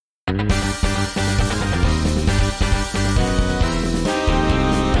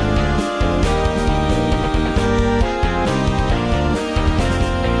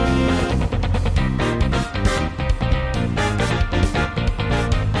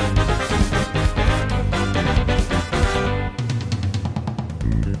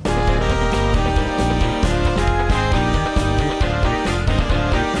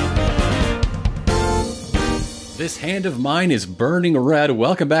This hand of mine is burning red.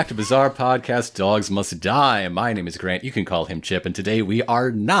 Welcome back to Bizarre Podcast Dogs Must Die. My name is Grant. You can call him Chip. And today we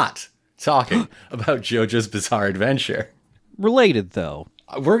are not talking about JoJo's Bizarre Adventure. Related, though.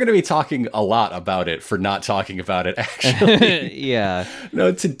 We're going to be talking a lot about it for not talking about it, actually. Yeah.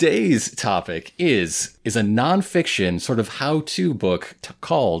 No, today's topic is a nonfiction sort of how-to book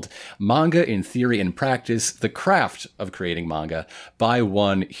called Manga in Theory and Practice, The Craft of Creating Manga by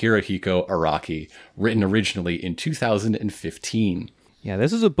one Hirohiko Araki, written originally in 2015. Yeah,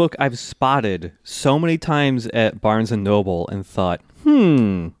 this is a book I've spotted so many times at Barnes & Noble and thought,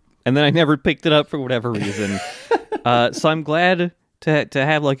 and then I never picked it up for whatever reason. So I'm glad to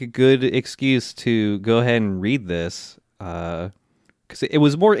have like a good excuse to go ahead and read this, because it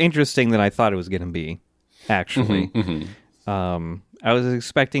was more interesting than I thought it was going to be, actually. I was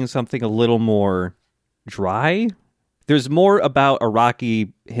expecting something a little more dry. There's more about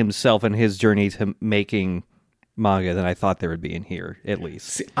Araki himself and his journey to making manga than I thought there would be in here, at least.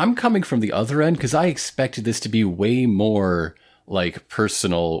 See, I'm coming from the other end because I expected this to be way more like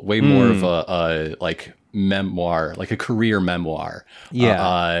personal, way more of a like memoir, like a career memoir.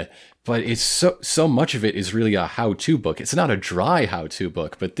 Yeah. But it's so much of it is really a how-to book. It's not a dry how-to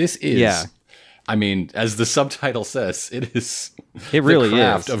book, but this is, Yeah. I mean, as the subtitle says, it is It really the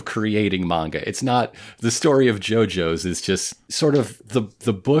craft is. of creating manga. It's not the story of JoJo's is just sort of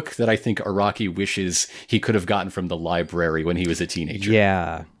the book that I think Araki wishes he could have gotten from the library when he was a teenager.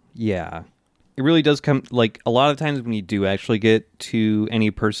 Yeah. It really does come, like, a lot of times when you do actually get to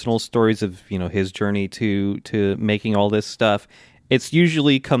any personal stories of, you know, his journey to making all this stuff, it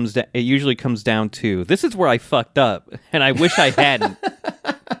usually comes down to, this is where I fucked up, and I wish I hadn't.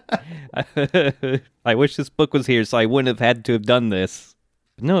 I wish this book was here so I wouldn't have had to have done this.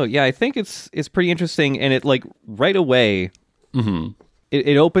 No, yeah, I think it's pretty interesting, and it, like, right away,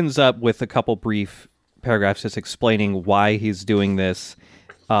 it opens up with a couple brief paragraphs just explaining why he's doing this.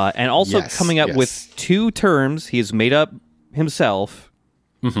 And also coming up with two terms he's made up himself.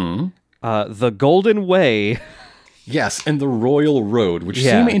 The Golden Way. Yes, and the Royal Road, which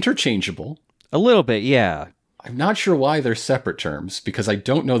seem interchangeable. A little bit, yeah. I'm not sure why they're separate terms, because I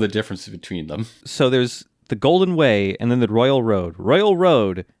don't know the difference between them. So there's the Golden Way and then the Royal Road. Royal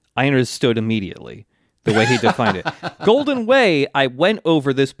Road, I understood immediately the way he defined it. Golden Way, I went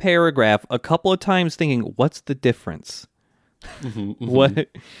over this paragraph a couple of times thinking, what's the difference? What?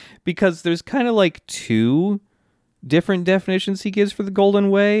 Because there's kind of like two different definitions he gives for the Golden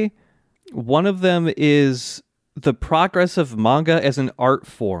Way. One of them is the progress of manga as an art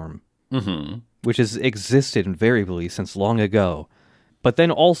form, which has existed invariably since long ago. But then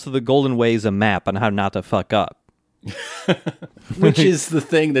also the Golden Way is a map on how not to fuck up. Which is the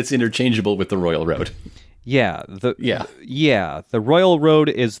thing that's interchangeable with the Royal Road. Yeah, the Royal Road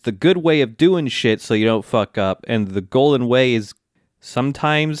is the good way of doing shit so you don't fuck up, and the Golden Way is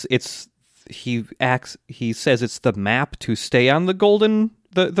sometimes he says it's the map to stay on the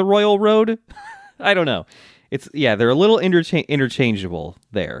Royal Road. I don't know. They're a little interchangeable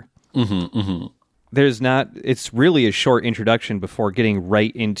there. It's really a short introduction before getting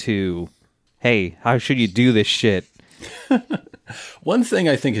right into, hey, how should you do this shit? One thing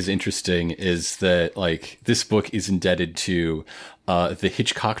I think is interesting is that, like, this book is indebted to the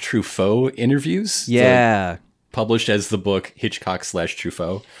Hitchcock Truffaut interviews. Yeah. Published as the book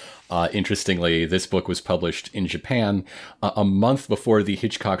Hitchcock/Truffaut. Interestingly, this book was published in Japan a month before the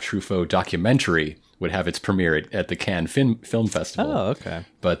Hitchcock Truffaut documentary would have its premiere at the Cannes Film Festival. Oh, okay.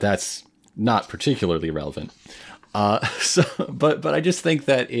 But that's not particularly relevant. But I just think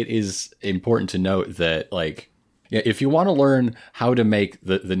that it is important to note that, like, yeah, if you want to learn how to make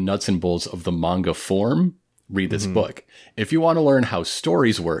the nuts and bolts of the manga form, read this book. If you want to learn how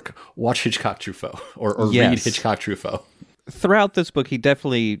stories work, watch Hitchcock Truffaut or read Hitchcock Truffaut. Throughout this book, he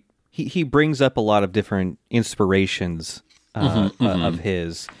definitely he brings up a lot of different inspirations of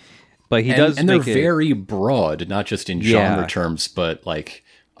his, but he does, and they're very broad, not just in genre terms, but like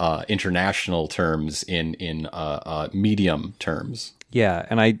international terms, in medium terms. Yeah,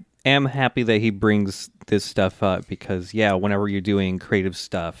 and I am happy that he brings this stuff up because, whenever you're doing creative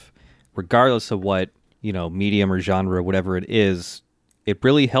stuff, regardless of what, you know, medium or genre, whatever it is, it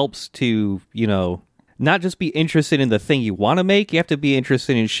really helps to, you know, not just be interested in the thing you want to make, you have to be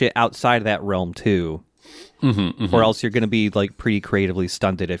interested in shit outside of that realm too. Or else you're going to be like pretty creatively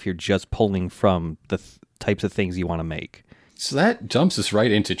stunted if you're just pulling from the types of things you want to make. So that dumps us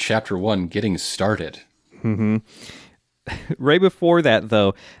right into chapter 1, getting started. Right before that,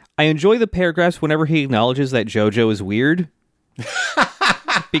 though, I enjoy the paragraphs whenever he acknowledges that JoJo is weird.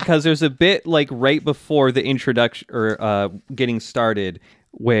 Because there's a bit like right before the introduction or getting started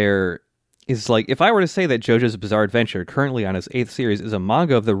where is like, if I were to say that JoJo's Bizarre Adventure, currently on its 8th series, is a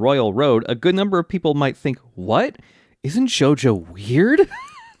manga of the Royal Road, a good number of people might think, what? Isn't JoJo weird?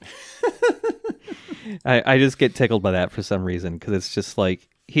 I just get tickled by that for some reason, because it's just like,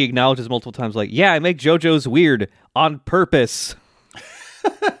 he acknowledges multiple times, like, yeah, I make JoJo's weird on purpose.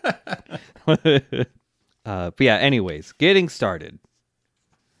 But yeah, anyways, getting started.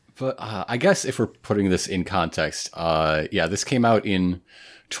 But I guess if we're putting this in context, this came out in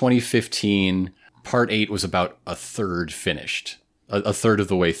 2015. Part 8 was about a third finished, a third of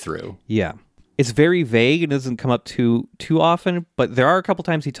the way through. Yeah. It's very vague and doesn't come up too often, but there are a couple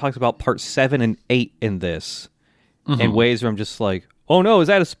times he talks about part 7 and 8 in this in ways where I'm just like, oh no, is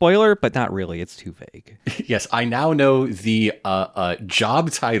that a spoiler? But not really. It's too vague. Yes, I now know the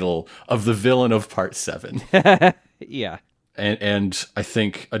job title of the villain of part 7. Yeah. And I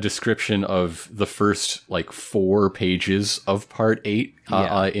think a description of the first 4 pages of part 8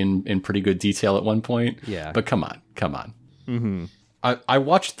 in pretty good detail at one point. Yeah. But come on. Mm-hmm. I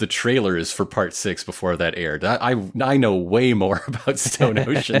watched the trailers for part 6 before that aired. I know way more about Stone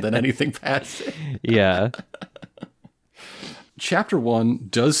Ocean than anything past it. Yeah. Chapter 1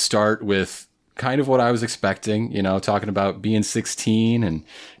 does start with kind of what I was expecting, talking about being 16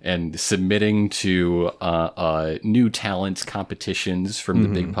 and submitting to new talent competitions from the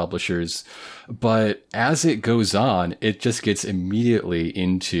big publishers. But as it goes on, it just gets immediately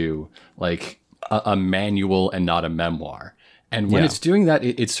into a manual and not a memoir. And when it's doing that,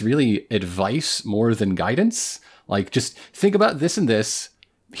 it's really advice more than guidance. Just think about this and this.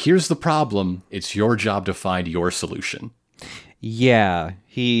 Here's the problem. It's your job to find your solution. Yeah,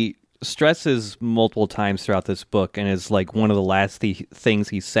 he stresses multiple times throughout this book, and is one of the last things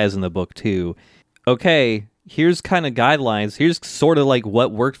he says in the book too. Okay, here's kind of guidelines. Here's sort of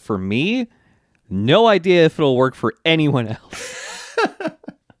what worked for me. No idea if it'll work for anyone else.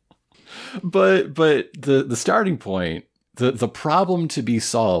 But the starting point, the problem to be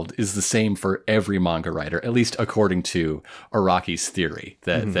solved is the same for every manga writer, at least according to Araki's theory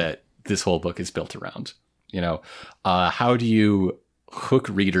that this whole book is built around. How do you hook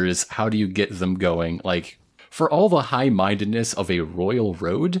readers? How do you get them going? For all the high-mindedness of a Royal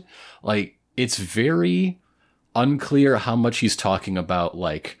Road, it's very unclear how much he's talking about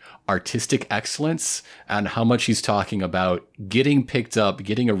artistic excellence and how much he's talking about getting picked up,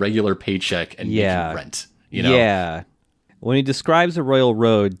 getting a regular paycheck, and making rent. Yeah. When he describes the Royal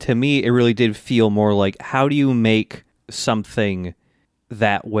Road, to me, it really did feel more like, how do you make something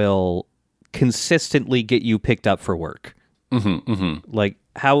that will consistently get you picked up for work?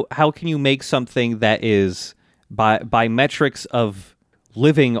 How can you make something that is by metrics of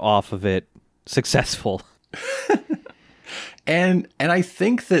living off of it successful? And I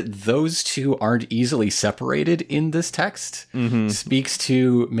think that those two aren't easily separated in this text. Speaks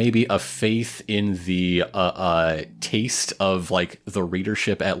to maybe a faith in the taste of the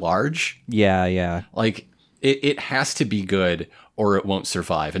readership at large. Yeah. It has to be good or it won't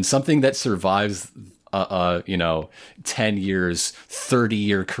survive. And something that survives 10 years,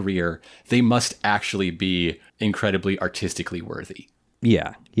 30-year career, they must actually be incredibly artistically worthy.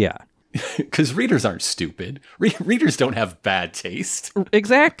 Yeah. Because readers aren't stupid. Readers don't have bad taste.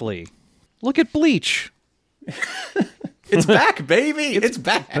 Exactly. Look at Bleach. It's back, baby. It's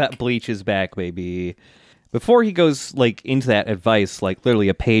back. That Bleach is back, baby. Before he goes into that advice, literally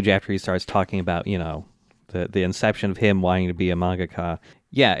a page after he starts talking about, the inception of him wanting to be a mangaka.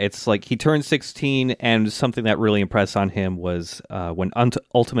 Yeah, it's he turned 16, and something that really impressed on him was when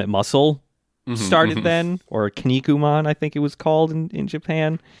Ultimate Muscle started then, or Kinnikuman, I think it was called in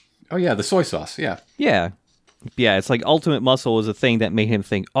Japan. Oh yeah, the soy sauce, yeah. Yeah, it's Ultimate Muscle was a thing that made him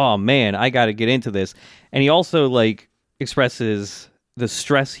think, oh man, I gotta get into this. And he also expresses the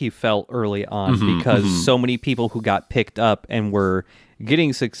stress he felt early on because so many people who got picked up and were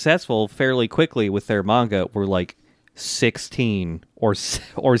getting successful fairly quickly with their manga were 16 or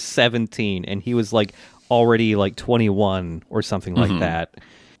 17, and he was already 21 or something like that.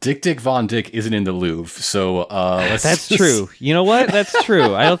 Dick Von Dyke isn't in the Louvre, so that's true. You know what? That's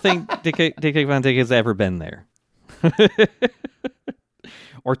true. I don't think Dick Von Dyke has ever been there.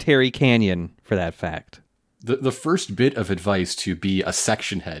 Or Terry Canyon, for that fact. The first bit of advice to be a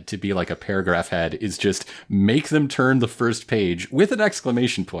section head, to be a paragraph head, is just make them turn the first page with an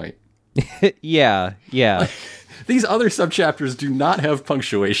exclamation point. Yeah. These other subchapters do not have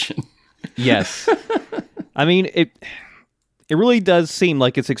punctuation. Yes. I mean, it really does seem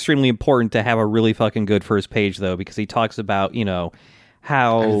like it's extremely important to have a really fucking good first page, though, because he talks about,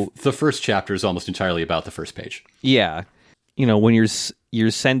 how... The first chapter is almost entirely about the first page. Yeah. when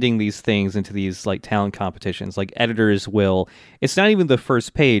you're sending these things into these like talent competitions, like editors will, it's not even the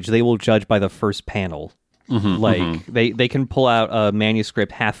first page, they will judge by the first panel. They can pull out a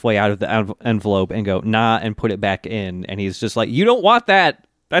manuscript halfway out of the envelope and go nah and put it back in, and he's just like, you don't want that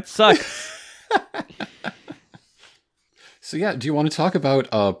sucks. So yeah, do you want to talk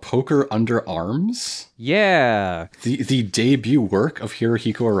about Poker Under Arms? Yeah, the debut work of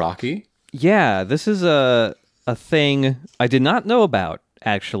Hirohiko Araki. Yeah, this is a thing I did not know about,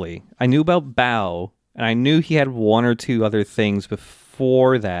 actually. I knew about Bao, and I knew he had one or two other things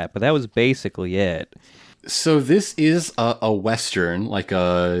before that, but that was basically it. So this is a Western, like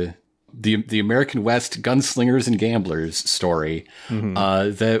the American West Gunslingers and Gamblers story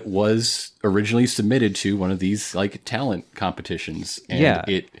that was originally submitted to one of these like talent competitions. And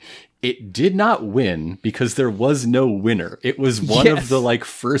it did not win because there was no winner. It was one of the like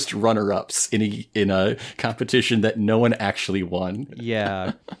first runner-ups in a competition that no one actually won.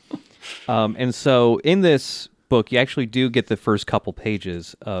 Yeah. And so in this book, you actually do get the first couple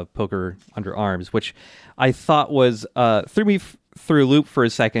pages of Poker Under Arms, which I thought was threw me through a loop for a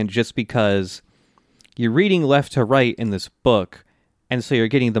second, just because you're reading left to right in this book, and so you're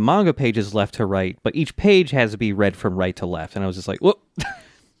getting the manga pages left to right, but each page has to be read from right to left, and I was just like, whoop.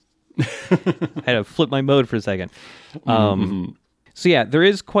 I had to flip my mode for a second. So yeah, there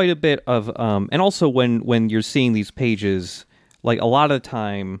is quite a bit of, and also when you're seeing these pages, like a lot of the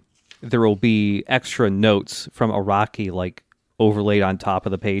time there will be extra notes from Araki like overlaid on top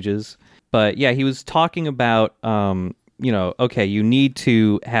of the pages. But yeah, he was talking about, okay, you need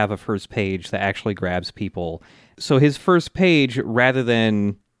to have a first page that actually grabs people. So his first page, rather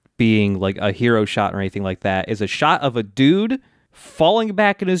than being like a hero shot or anything like that, is a shot of a dude falling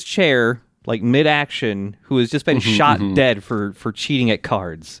back in his chair, like mid-action, who has just been shot dead for cheating at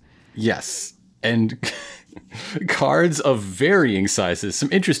cards. Yes, and cards of varying sizes. Some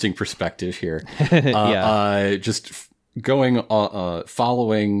interesting perspective here. Just going,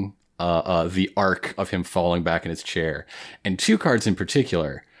 following the arc of him falling back in his chair. And two cards in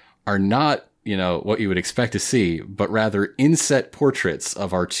particular are not, what you would expect to see, but rather inset portraits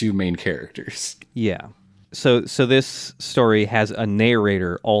of our two main characters. Yeah. So this story has a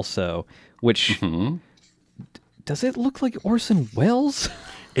narrator also, which does it look like Orson Welles?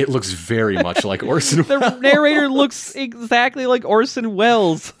 It looks very much like Orson Welles. The narrator looks exactly like Orson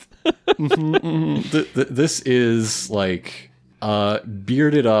Welles. This is like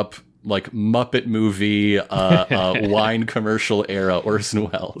bearded up, like Muppet movie, wine commercial era Orson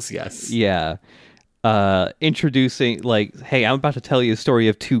Welles. Yes. Yeah. Introducing like, hey, I'm about to tell you a story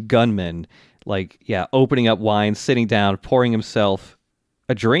of two gunmen. Like, yeah, opening up wine, sitting down, pouring himself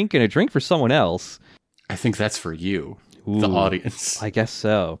a drink and a drink for someone else. I think that's for you, the audience. I guess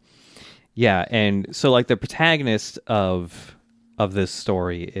so. Yeah, and so like the protagonist of this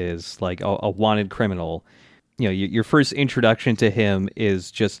story is like a wanted criminal. Your first introduction to him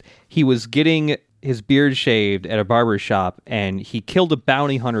is just he was getting his beard shaved at a barber shop, and he killed a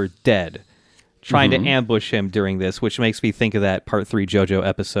bounty hunter dead, trying to ambush him during this, which makes me think of that Part 3 JoJo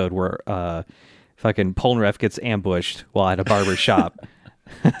episode where fucking Polnareff gets ambushed while at a barber shop.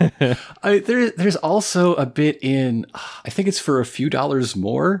 There's also a bit in, I think it's For a Few Dollars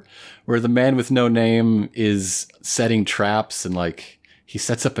More, where the man with no name is setting traps, and like he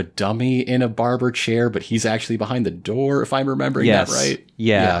sets up a dummy in a barber chair, but he's actually behind the door, if I'm remembering that right.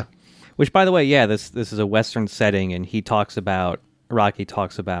 Yeah. Which, by the way, this is a Western setting, and Rocky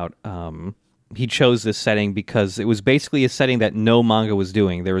talks about he chose this setting because it was basically a setting that no manga was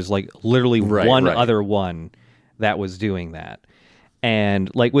doing. There was like literally other one that was doing that. And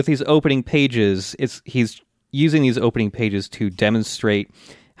like with these opening pages, he's using these opening pages to demonstrate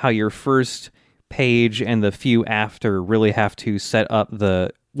how your first page and the few after really have to set up the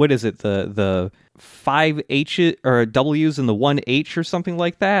 5 H's or W's and the 1 H or something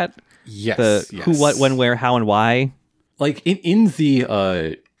like that. Yes. Who, what, when, where, how, and why. Like in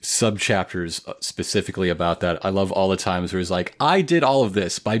the sub-chapters specifically about that, I love all the times where it's like, I did all of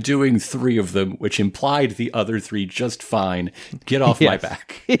this by doing 3 of them, which implied the other 3 just fine. Get off my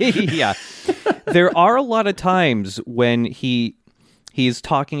back. Yeah. There are a lot of times when he's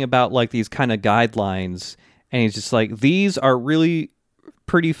talking about like these kind of guidelines, and he's just like, these are really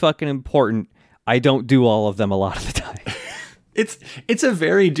pretty fucking important. I don't do all of them a lot of the time. It's a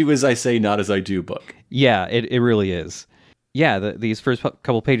very do as I say, not as I do book. Yeah, it really is. Yeah, these first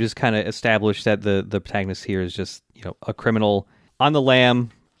couple pages kind of establish that the protagonist here is just, a criminal on the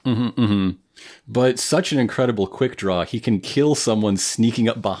lam. But such an incredible quick draw, he can kill someone sneaking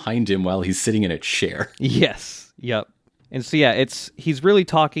up behind him while he's sitting in a chair. Yes, yep. And so yeah, he's really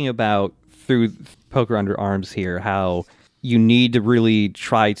talking about, through Poker Under Arms here, how you need to really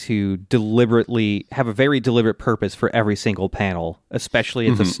try to deliberately have a very deliberate purpose for every single panel, especially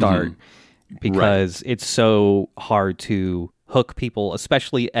at the start, because it's so hard to hook people,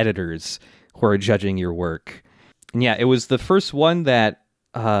 especially editors who are judging your work. And yeah, it was the first one that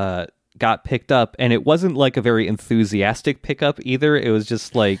got picked up, and it wasn't like a very enthusiastic pickup either. It was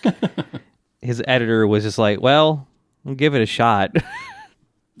just like his editor was just like, well, I'll give it a shot.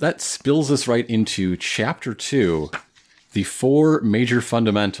 That spills us right into chapter 2, the 4 major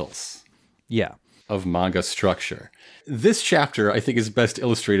fundamentals of manga structure. This chapter, I think, is best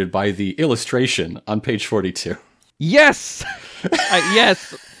illustrated by the illustration on page 42. Yes!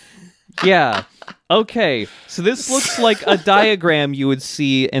 Yes! Yeah. Okay, so this looks like a diagram you would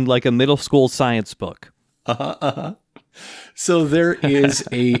see in like a middle school science book. So there is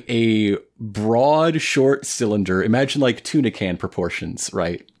a broad, short cylinder. Imagine like tuna can proportions,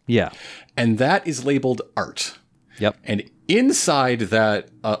 right? Yeah. And that is labeled art. Yep. And inside that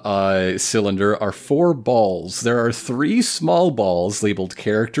cylinder are 4 balls. There are 3 small balls labeled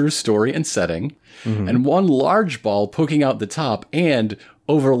characters, story, and setting, and 1 large ball poking out the top and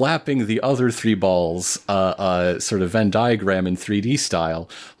overlapping the other 3 balls, sort of Venn diagram in 3D style,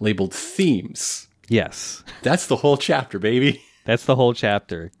 labeled themes. Yes. That's the whole chapter, baby. That's the whole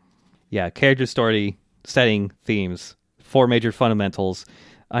chapter. Yeah, character, story, setting, themes, 4 major fundamentals.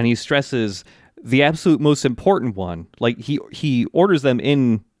 And he stresses the absolute most important one. Like, he orders them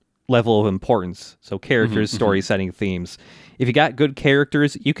in level of importance. So characters, story, setting, themes. If you got good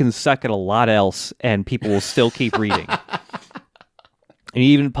characters, you can suck at a lot else, and people will still keep reading. And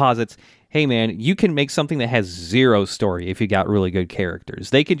he even posits, hey man, you can make something that has 0 story if you got really good characters.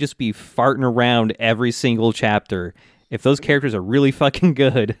 They could just be farting around every single chapter. If those characters are really fucking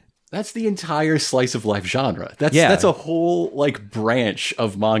good. That's the entire slice of life genre. That's a whole like branch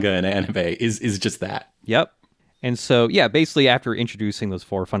of manga and anime is just that. Yep. And so, yeah, basically after introducing those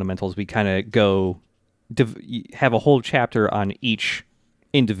 4 fundamentals, we kind of have a whole chapter on each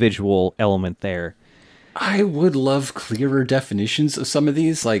individual element there. I would love clearer definitions of some of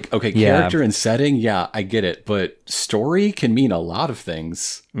these. Like, okay, character and setting, yeah, I get it. But story can mean a lot of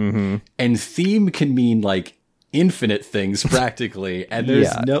things. And theme can mean, like, infinite things, practically. And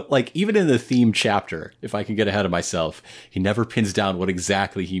there's no, like, even in the theme chapter, if I can get ahead of myself, he never pins down what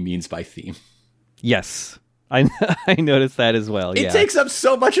exactly he means by theme. Yes. I noticed that as well, It takes up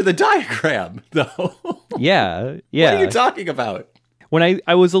so much of the diagram, though. Yeah. What are you talking about? When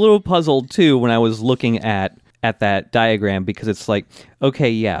I was a little puzzled, too, when I was looking at that diagram, because it's like, okay,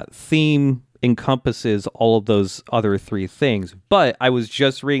 yeah, theme encompasses all of those other 3 things, but I was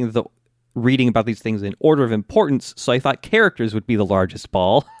just reading about these things in order of importance, so I thought characters would be the largest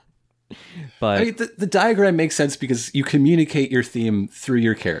ball. But I mean, the diagram makes sense because you communicate your theme through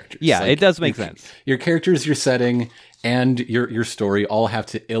your characters. Yeah, like, it does make sense. Your characters, your setting, and your story all have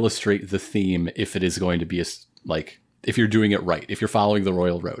to illustrate the theme if it is going to be if you're doing it right, if you're following the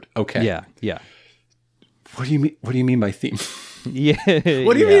royal road. Okay. Yeah. What do you mean? What do you mean by theme? Yeah.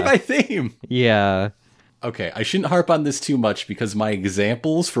 What do you mean by theme? Yeah. Okay, I shouldn't harp on this too much because my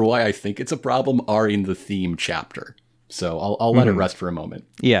examples for why I think it's a problem are in the theme chapter. So I'll let it rest for a moment.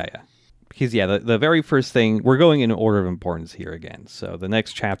 Yeah. Because, the very first thing, we're going in order of importance here again. So the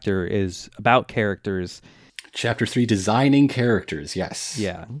next chapter is about characters. Chapter 3, designing characters, yes.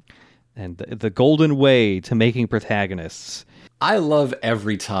 Yeah. And the golden way to making protagonists. I love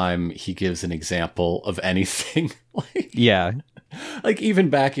every time he gives an example of anything. Like even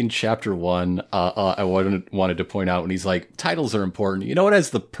back in chapter 1, I wanted to point out when he's like, titles are important. You know what has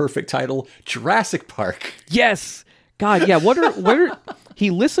the perfect title? Jurassic Park. Yes! God, yeah, what are he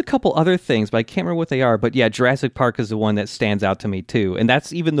lists a couple other things, but I can't remember what they are. But yeah, Jurassic Park is the one that stands out to me too. And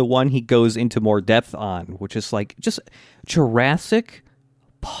that's even the one he goes into more depth on, which is like, just Jurassic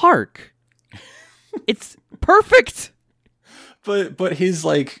Park. It's perfect. But his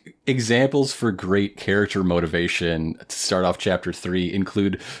like examples for great character motivation to start off chapter 3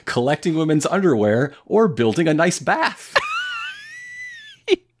 include collecting women's underwear or building a nice bath.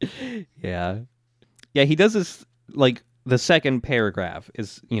 Yeah, he does this, like, the second paragraph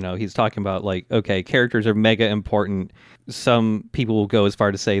is, he's talking about, like, okay, characters are mega important. Some people will go as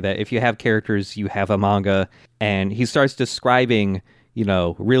far to say that if you have characters, you have a manga. And he starts describing,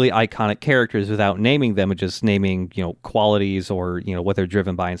 really iconic characters without naming them and just naming, qualities or, what they're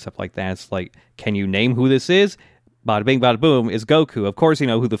driven by and stuff like that. It's like, can you name who this is? Bada bing, bada boom, is Goku. Of course you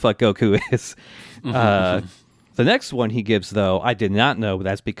know who the fuck Goku is. The next one he gives, though, I did not know, but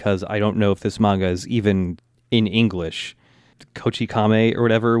that's because I don't know if this manga is even in English. Kochikame or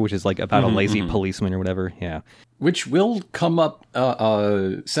whatever, which is like about a lazy policeman or whatever. Yeah. Which will come up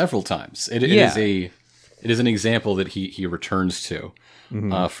several times. It is It is an example that he returns to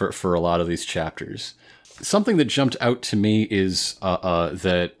for a lot of these chapters. Something that jumped out to me is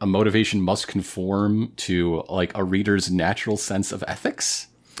that a motivation must conform to like a reader's natural sense of ethics.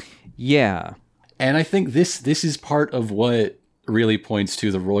 Yeah. And I think this is part of what really points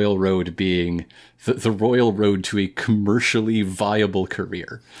to the Royal Road being the Royal Road to a commercially viable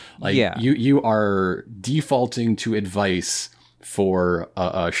career. Like you are defaulting to advice for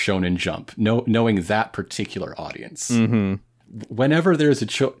a Shonen Jump, knowing that particular audience. Whenever there's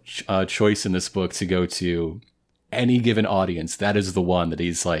a choice in this book to go to any given audience, that is the one that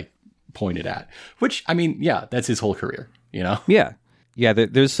he's like pointed at. Which, I mean, yeah, that's his whole career, you know? Yeah. Yeah,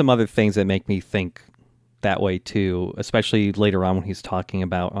 there's some other things that make me think that way too, especially later on when he's talking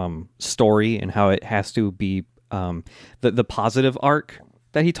about story and how it has to be the positive arc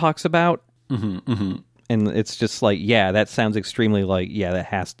that he talks about. And it's just like, yeah, that sounds extremely like, yeah, that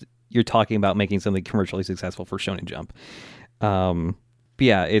has to, you're talking about making something commercially successful for Shonen Jump. But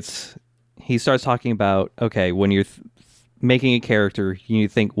yeah, he starts talking about, okay, when you're making a character, you need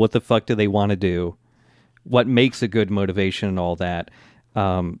to think, what the fuck do they want to do? What makes a good motivation and all that.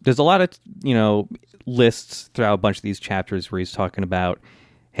 There's a lot of, lists throughout a bunch of these chapters where he's talking about,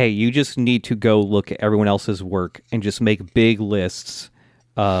 hey, you just need to go look at everyone else's work and just make big lists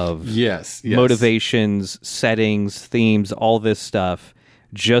of motivations, settings, themes, all this stuff,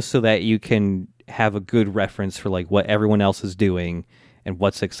 just so that you can have a good reference for like what everyone else is doing and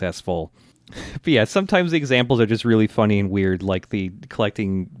what's successful. But yeah, sometimes the examples are just really funny and weird, like the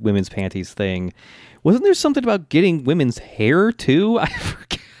collecting women's panties thing. Wasn't there something about getting women's hair too? I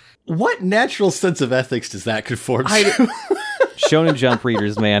forget. What natural sense of ethics does that conform to? Shonen Jump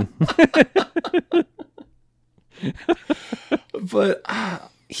readers, man. But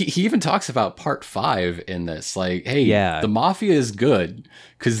he even talks about part 5 in this. Like, hey, the mafia is good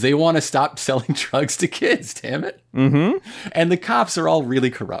because they want to stop selling drugs to kids, damn it. And the cops are all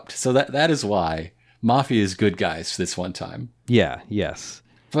really corrupt. So that is why mafia is good guys this one time. Yeah, yes.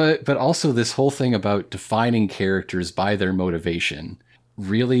 But also this whole thing about defining characters by their motivation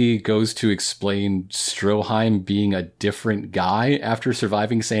really goes to explain Stroheim being a different guy after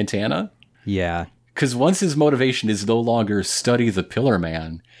surviving Santana. Yeah. Because once his motivation is no longer study the Pillar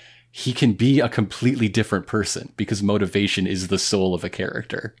Man, he can be a completely different person because motivation is the soul of a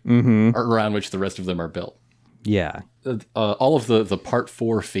character around which the rest of them are built. Yeah. All of the part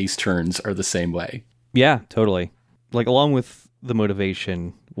 4 face turns are the same way. Yeah, totally. Like, along with the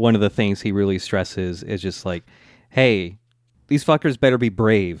motivation, one of the things he really stresses is just like, hey, these fuckers better be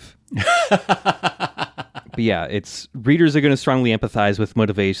brave. But yeah, it's readers are going to strongly empathize with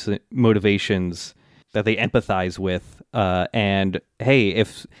motivations that they empathize with. And hey,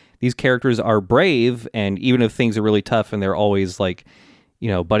 if these characters are brave, and even if things are really tough and they're always like,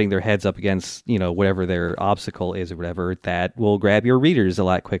 butting their heads up against, whatever their obstacle is or whatever, that will grab your readers a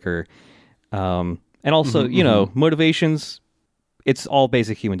lot quicker. And also, motivations, it's all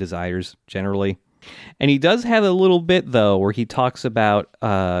basic human desires generally. And he does have a little bit, though, where he talks about,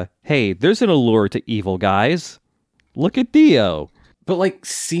 hey, there's an allure to evil guys. Look at Dio. But, like,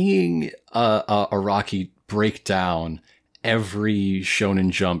 seeing Araki break down every Shonen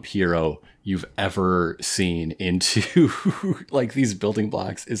Jump hero you've ever seen into, like, these building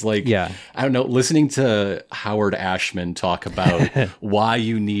blocks is like, I don't know, listening to Howard Ashman talk about why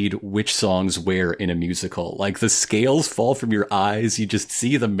you need which songs where in a musical. Like, the scales fall from your eyes. You just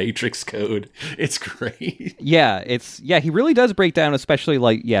see the Matrix code. It's great. Yeah, he really does break down, especially,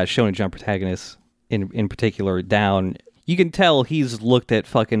 like, Shonen Jump protagonists in particular down. You can tell he's looked at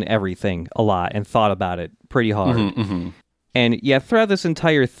fucking everything a lot and thought about it pretty hard. And throughout this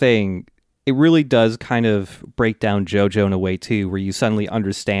entire thing, it really does kind of break down JoJo in a way, too, where you suddenly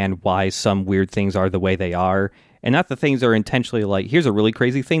understand why some weird things are the way they are. And not the things that are intentionally like, here's a really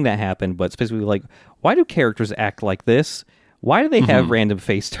crazy thing that happened, but specifically like, why do characters act like this? Why do they have random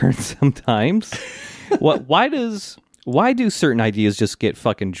face turns sometimes? Why do certain ideas just get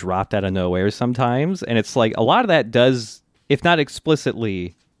fucking dropped out of nowhere sometimes? And it's like, a lot of that does, if not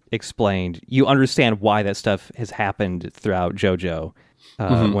explicitly explained, you understand why that stuff has happened throughout JoJo.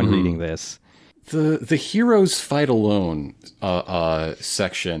 When reading this, the heroes fight alone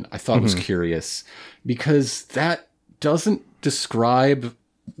section I thought was curious because that doesn't describe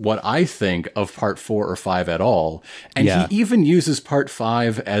what I think of part 4 or 5 at all, and he even uses part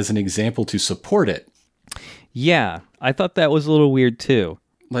 5 as an example to support it. Yeah, I thought that was a little weird too.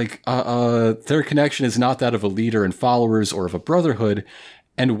 Like, their connection is not that of a leader and followers or of a brotherhood,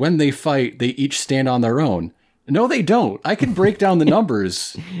 and when they fight, they each stand on their own. No, they don't. I can break down the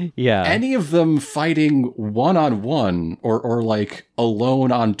numbers. Any of them fighting 1-on-1 or like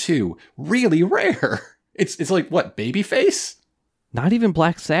alone on 2, really rare. It's like, what, Babyface? Not even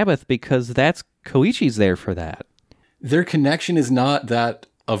Black Sabbath, because that's Koichi's there for that. Their connection is not that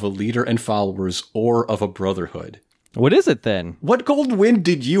of a leader and followers or of a brotherhood. What is it then? What Golden Wind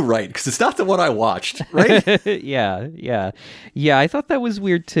did you write? Because it's not the one I watched, right? Yeah. I thought that was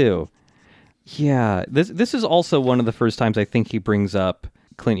weird too. Yeah, this is also one of the first times I think he brings up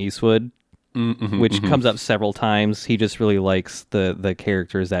Clint Eastwood, which comes up several times. He just really likes the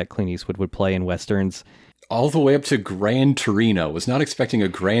characters that Clint Eastwood would play in Westerns. All the way up to Gran Torino. Was not expecting a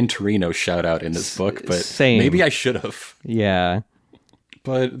Gran Torino shout out in this book, but Same. Maybe I should have. Yeah.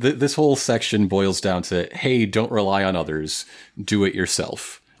 But this whole section boils down to, hey, don't rely on others, do it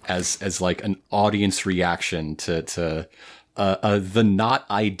yourself, as like an audience reaction to the not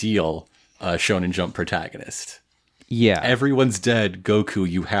ideal Shonen Jump protagonist. Yeah. Everyone's dead, Goku,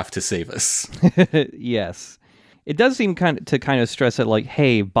 you have to save us. Yes. It does seem kind of stress it, like,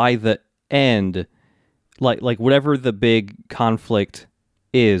 hey, by the end, like whatever the big conflict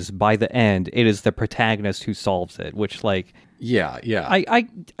is, by the end, it is the protagonist who solves it, which, like... Yeah. I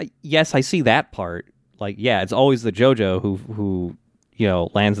yes, I see that part. Like, yeah, it's always the JoJo who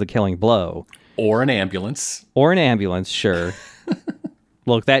lands the killing blow. Or an ambulance. Sure.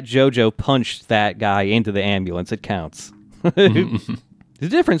 Look, that JoJo punched that guy into the ambulance. It counts. The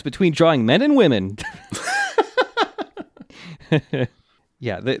difference between drawing men and women.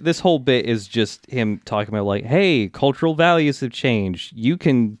 Yeah, this whole bit is just him talking about, like, hey, cultural values have changed. You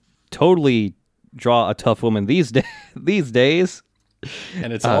can totally draw a tough woman these days.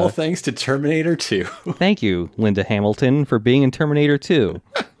 And it's all thanks to Terminator 2. Thank you, Linda Hamilton, for being in Terminator 2.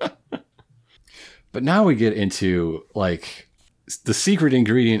 But now we get into, like, the secret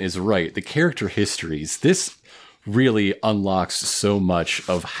ingredient is right. The character histories. This really unlocks so much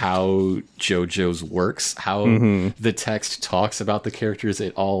of how JoJo's works, how the text talks about the characters.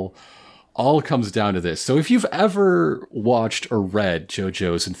 It all comes down to this. So if you've ever watched or read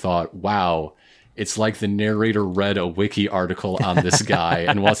JoJo's and thought, wow, it's like the narrator read a wiki article on this guy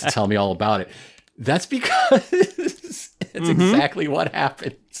and wants to tell me all about it, that's because it's exactly what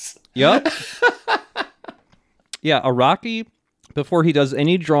happens. Yep. Yeah, Araki, before he does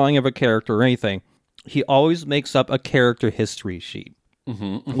any drawing of a character or anything, he always makes up a character history sheet,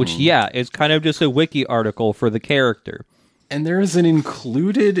 which, is kind of just a wiki article for the character. And there is an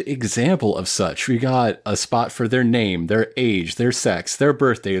included example of such. We got a spot for their name, their age, their sex, their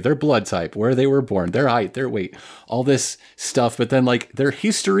birthday, their blood type, where they were born, their height, their weight, all this stuff. But then, like, their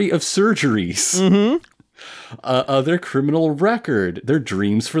history of surgeries, their criminal record, their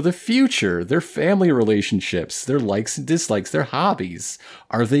dreams for the future, their family relationships, their likes and dislikes, their hobbies.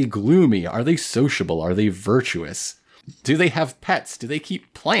 Are they gloomy? Are they sociable? Are they virtuous? Do they have pets? Do they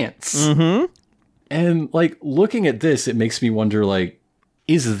keep plants? And, like, looking at this, it makes me wonder, like,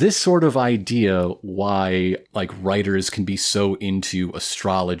 is this sort of idea why, like, writers can be so into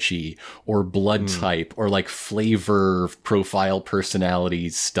astrology or blood type or, like, flavor profile personality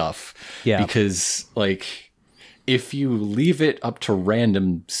stuff? Yeah. Because, like, if you leave it up to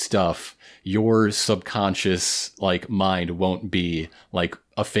random stuff, your subconscious, like, mind won't be, like,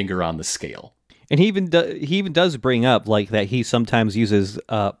 a finger on the scale. And he even does bring up, like, that he sometimes uses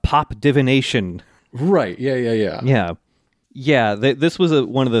pop divination. Right. Yeah. Yeah. This was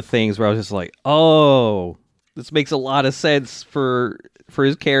one of the things where I was just like, oh, this makes a lot of sense for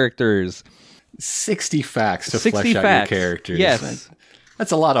his characters. 60 facts to flesh out your characters. Yes.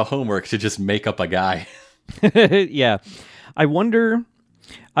 That's a lot of homework to just make up a guy. Yeah. I wonder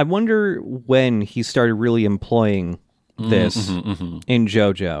when he started really employing this in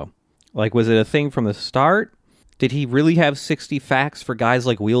JoJo. Like, was it a thing from the start? Did he really have 60 facts for guys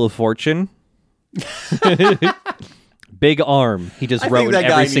like Wheel of Fortune? Big arm. He just wrote in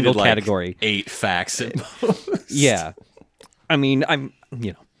every single category. Like 8 facts at most. Yeah. I mean,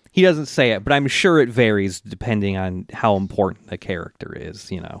 he doesn't say it, but I'm sure it varies depending on how important the character is,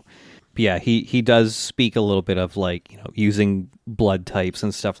 But yeah, he does speak a little bit of, like, using blood types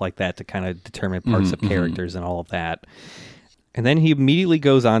and stuff like that to kind of determine parts of characters and all of that. And then he immediately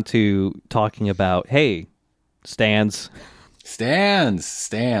goes on to talking about, hey, stands.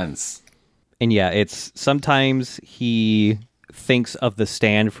 And yeah, it's sometimes he thinks of the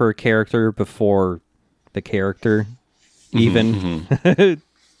stand for a character before the character even.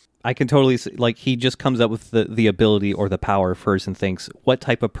 I can totally see, like, he just comes up with the ability or the power first and thinks, what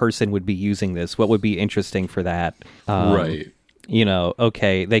type of person would be using this? What would be interesting for that? Right.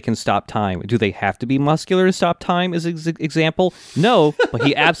 Okay, they can stop time. Do they have to be muscular to stop time as an example? No, but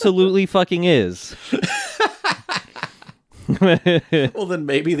he absolutely fucking is. Well, then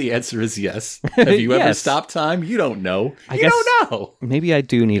maybe the answer is yes. Have you ever stopped time? You don't know. You don't know. Maybe I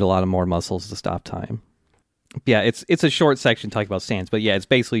do need a lot of more muscles to stop time. Yeah, it's a short section talking about stands, but yeah, it's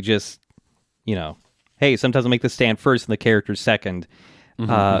basically just, hey, sometimes I'll make the stand first and the character second.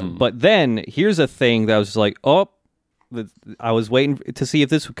 But then here's a thing that I was just like, I was waiting to see if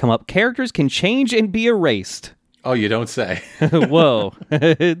this would come up. Characters can change and be erased. Oh, you don't say. Whoa.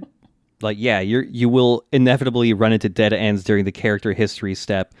 Like, yeah, you will inevitably run into dead ends during the character history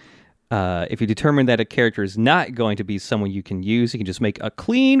step. If you determine that a character is not going to be someone you can use, you can just make a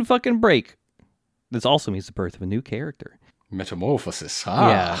clean fucking break. This also means the birth of a new character. Metamorphosis.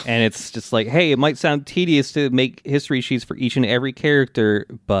 Yeah, and it's just like, hey, it might sound tedious to make history sheets for each and every character,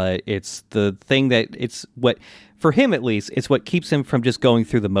 but it's the thing for him at least, it's what keeps him from just going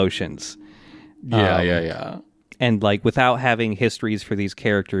through the motions. Yeah. And like without having histories for these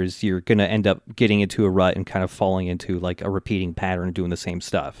characters, you're going to end up getting into a rut and kind of falling into like a repeating pattern doing the same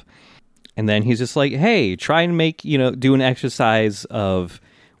stuff. And then he's just like, hey, try and make, do an exercise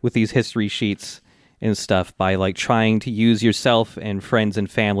with these history sheets and stuff by like trying to use yourself and friends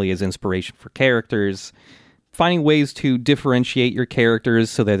and family as inspiration for characters, finding ways to differentiate your characters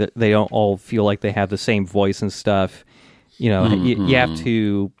so that they don't all feel like they have the same voice and stuff. You have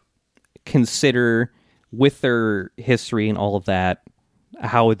to consider with their history and all of that,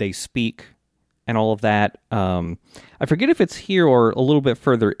 how would they speak and all of that. I forget if it's here or a little bit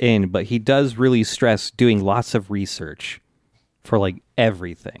further in, but he does really stress doing lots of research for like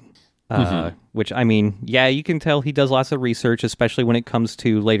everything. Which, I mean, yeah, you can tell he does lots of research, especially when it comes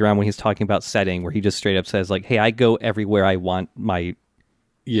to later on when he's talking about setting, where he just straight up says, like, hey, I go everywhere I want to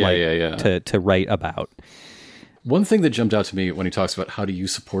write about. One thing that jumped out to me when he talks about how to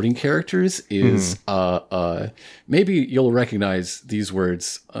use supporting characters is, maybe you'll recognize these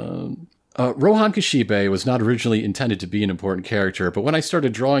words. Rohan Kashibe was not originally intended to be an important character, but when I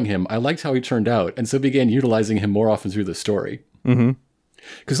started drawing him, I liked how he turned out, and so began utilizing him more often through the story. Mm-hmm.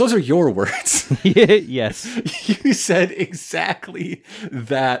 Because those are your words. Yes. You said exactly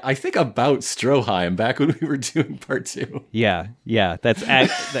that, I think, about Stroheim back when we were doing part 2. Yeah. That's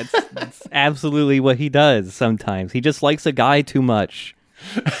absolutely what he does sometimes. He just likes a guy too much.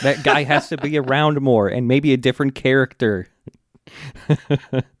 That guy has to be around more and maybe a different character.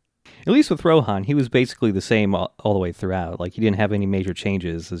 At least with Rohan, he was basically the same all the way throughout. Like, he didn't have any major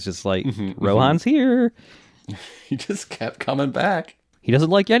changes. It's just like, Rohan's here. He just kept coming back. He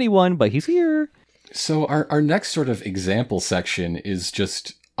doesn't like anyone, but he's here. So our next sort of example section is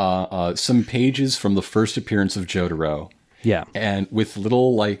just some pages from the first appearance of Jotaro. Yeah. And with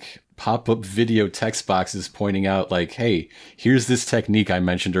little, like, pop-up video text boxes pointing out, like, hey, here's this technique I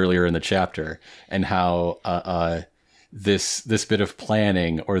mentioned earlier in the chapter, and how this bit of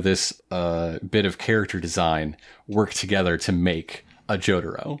planning or this bit of character design work together to make a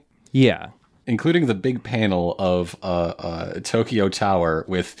Jotaro. Yeah. Including the big panel of Tokyo Tower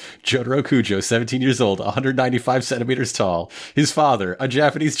with Jotaro Kujo, 17 years old, 195 centimeters tall. His father, a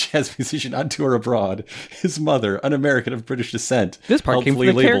Japanese jazz musician on tour abroad. His mother, an American of British descent. This part came from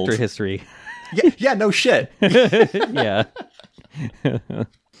the character history. Yeah, no shit. Yeah.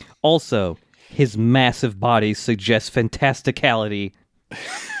 Also, his massive body suggests fantasticality.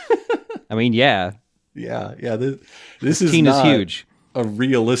 I mean, yeah. Yeah. This is Teen is huge. A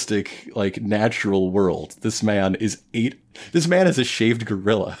realistic, like, natural world. This man is a shaved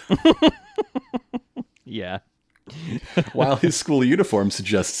gorilla. Yeah. While his school uniform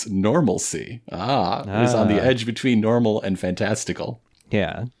suggests normalcy. It is on the edge between normal and fantastical.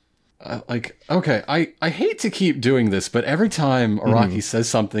 Yeah. I hate to keep doing this, but every time Araki says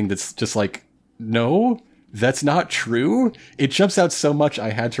something that's just like, no, that's not true, it jumps out so much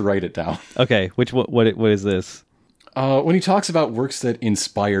I had to write it down. Okay, what is this? When he talks about works that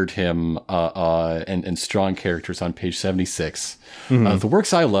inspired him and strong characters on page 76, the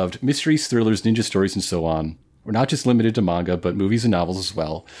works I loved, mysteries, thrillers, ninja stories, and so on, were not just limited to manga, but movies and novels as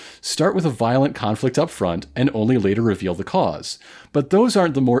well, start with a violent conflict up front and only later reveal the cause. But those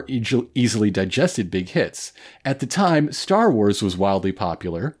aren't the more easily digested big hits. At the time, Star Wars was wildly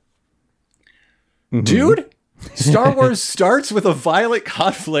popular. Dude! Star Wars starts with a violent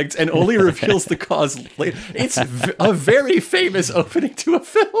conflict and only reveals the cause later. It's a very famous opening to a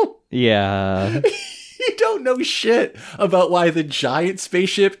film. Yeah. You don't know shit about why the giant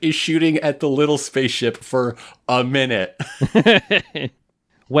spaceship is shooting at the little spaceship for a minute.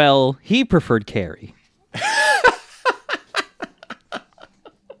 Well, he preferred Carrie.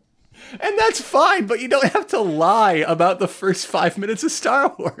 And that's fine, but you don't have to lie about the first 5 minutes of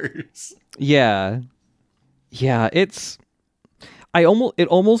Star Wars. Yeah. Yeah, it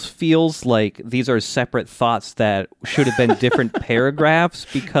almost feels like these are separate thoughts that should have been different paragraphs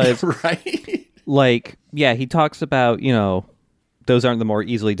because right? Like, yeah, he talks about, the those aren't the more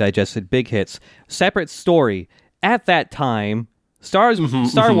easily digested big hits. Separate story. At that time, Star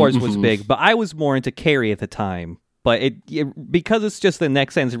Wars was big, but I was more into Carrie at the time. But because it's just the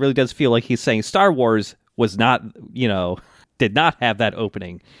next sentence, it really does feel like he's saying Star Wars was not, did not have that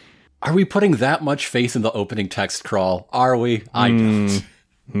opening. Are we putting that much faith in the opening text crawl? Are we? I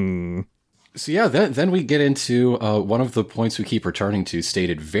don't. So yeah, then we get into one of the points we keep returning to,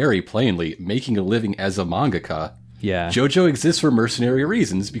 stated very plainly, making a living as a mangaka. Yeah. JoJo exists for mercenary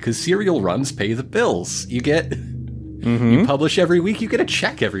reasons because serial runs pay the bills. You get... You publish every week, you get a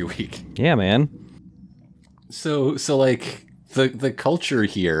check every week. Yeah, man. So like, the culture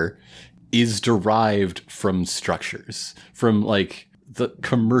here is derived from structures, from, like, the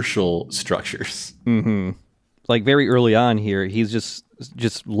commercial structures. Mm-hmm. Like, very early on here, he's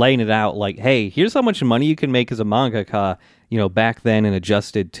just laying it out like, hey, here's how much money you can make as a mangaka, back then and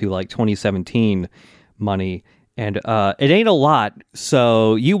adjusted to, like, 2017 money. And it ain't a lot,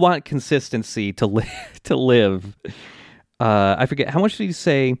 so you want consistency to live. I forget, how much did he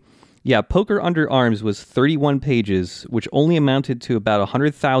say? Yeah, Poker Under Arms was 31 pages, which only amounted to about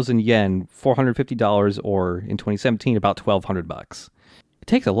 100,000 yen, $450, or in 2017, about $1,200. It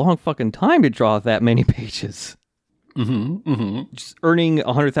takes a long fucking time to draw that many pages. Just earning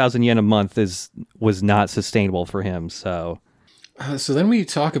 100,000 yen a month was not sustainable for him, so... So then we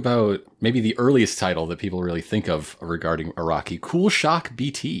talk about maybe the earliest title that people really think of regarding Araki, Cool Shock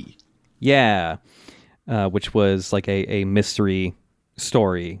BT. Yeah, which was like a mystery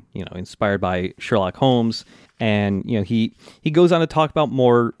story, inspired by Sherlock Holmes. And, he goes on to talk about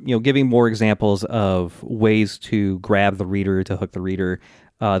more, giving more examples of ways to grab the reader, to hook the reader.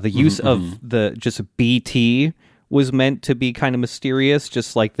 The use of the just BT was meant to be kind of mysterious,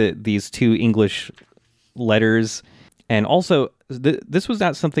 just like these two English letters. And also, this was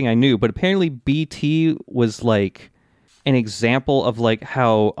not something I knew, but apparently BT was like an example of like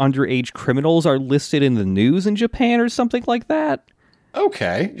how underage criminals are listed in the news in Japan or something like that.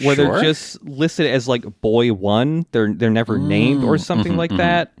 Okay, where they're just listed as like boy one. They're never named or something like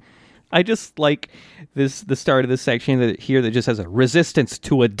that. I just like the start of this section that just has a resistance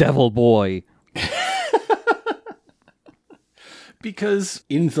to a devil boy. Because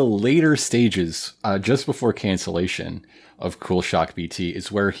in the later stages, just before cancellation of Cool Shock BT,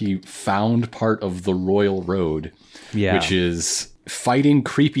 is where he found part of the Royal Road, which is fighting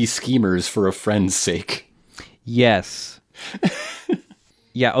creepy schemers for a friend's sake. Yes.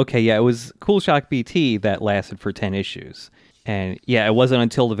 Yeah, okay, yeah, it was Cool Shock BT that lasted for 10 issues. And yeah, it wasn't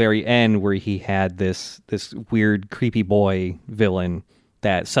until the very end where he had this weird creepy boy villain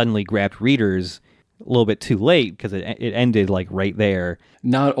that suddenly grabbed readers a little bit too late, because it ended like right there.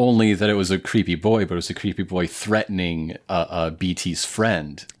 Not only that it was a creepy boy, but it was a creepy boy threatening BT's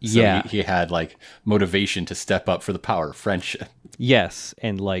friend. So he had like motivation to step up for the power of friendship. Yes,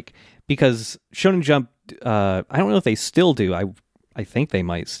 and like, because Shonen Jump, I don't know if they still do. I think they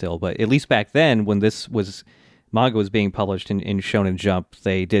might still, but at least back then when manga was being published in Shonen Jump,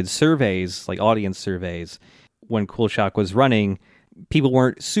 they did surveys, like audience surveys, when Cool Shock was running. People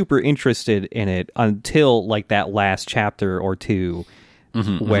weren't super interested in it until like that last chapter or two,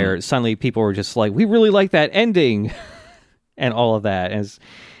 where suddenly people were just like, we really like that ending and all of that. And it's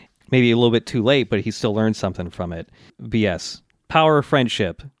maybe a little bit too late, but he still learned something from it. But yes, power of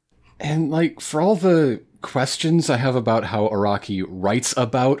friendship. And like, for all the questions I have about how Araki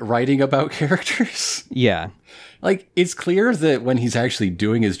writing about characters. Yeah. Like, it's clear that when he's actually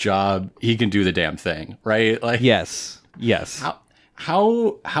doing his job, he can do the damn thing, right? Like, yes.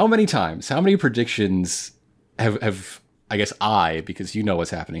 How many times, how many predictions have I guess because you know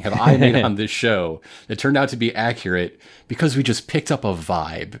what's happening, have I made on this show that turned out to be accurate because we just picked up a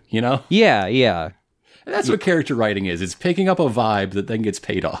vibe, Yeah. And that's what character writing is. It's picking up a vibe that then gets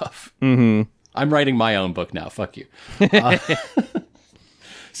paid off. Mm-hmm. I'm writing my own book now. Fuck you.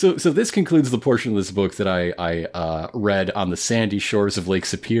 So this concludes the portion of this book that I read on the sandy shores of Lake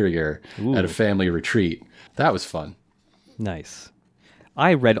Superior at a family retreat. That was fun. Nice.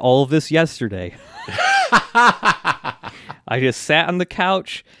 I read all of this yesterday. I just sat on the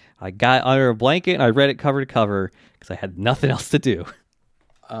couch, I got under a blanket, and I read it cover to cover because I had nothing else to do.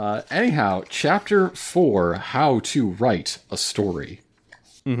 Anyhow, Chapter 4, How to Write a Story.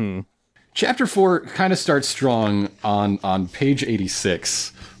 Chapter 4 kind of starts strong on page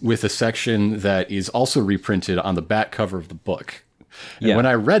 86 with a section that is also reprinted on the back cover of the book. And when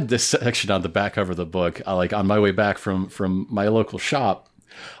I read this section on the back cover of the book, on my way back from my local shop,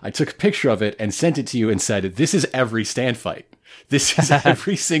 I took a picture of it and sent it to you and said, this is every stand fight. This is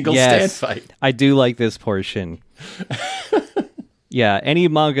every single stand fight. I do like this portion. Yeah, any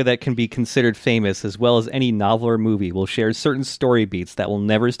manga that can be considered famous, as well as any novel or movie, will share certain story beats that will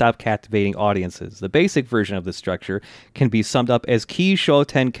never stop captivating audiences. The basic version of the structure can be summed up as Ki Sho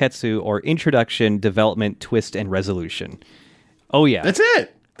Tenketsu, or Introduction, Development, Twist, and Resolution. Oh yeah. That's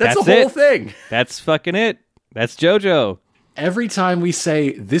it. That's the whole thing. That's fucking it. That's JoJo. Every time we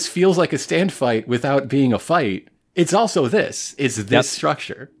say, this feels like a stand fight without being a fight, it's also this. It's this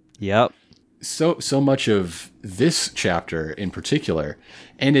structure. Yep. So much of this chapter in particular,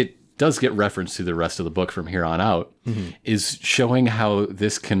 and it does get referenced to the rest of the book from here on out, is showing how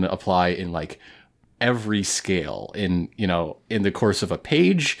this can apply in like every scale in the course of a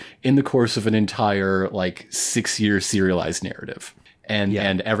page, in the course of an entire like 6-year serialized narrative, and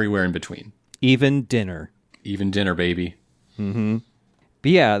everywhere in between. Even dinner, baby. Mm-hmm.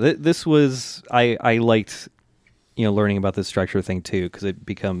 But yeah, this was I liked learning about this structure thing too,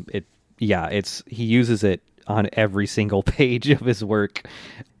 because he uses it on every single page of his work.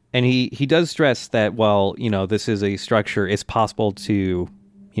 And he does stress that while, this is a structure, it's possible to,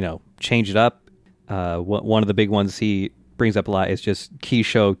 change it up. One of the big ones he brings up a lot is just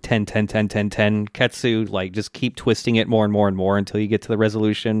Kisho 10, 10, 10, 10, 10, Ketsu, like just keep twisting it more and more and more until you get to the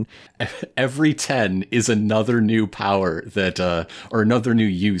resolution. Every 10 is another new power that, or another new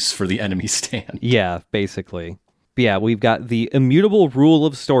use for the enemy stand. Yeah, basically. But yeah, we've got the immutable rule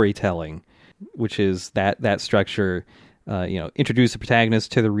of storytelling, which is that structure, introduce the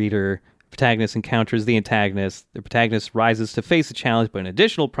protagonist to the reader. The protagonist encounters the antagonist. The protagonist rises to face a challenge, but an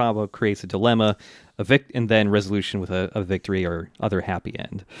additional problem creates a dilemma, and then resolution with a victory or other happy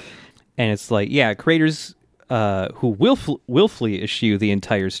end. And it's like, creators who willfully eschew the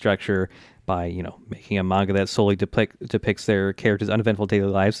entire structure by, making a manga that solely depicts their characters' uneventful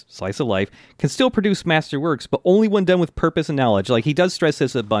daily lives, slice of life, can still produce masterworks, but only when done with purpose and knowledge. Like, he does stress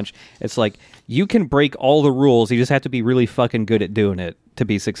this a bunch. It's like, you can break all the rules, you just have to be really fucking good at doing it to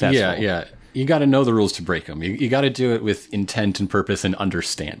be successful. Yeah. You got to know the rules to break them. You got to do it with intent and purpose and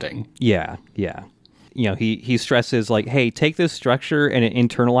understanding. Yeah. He stresses, like, hey, take this structure and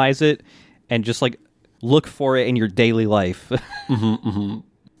internalize it, and just, like, look for it in your daily life.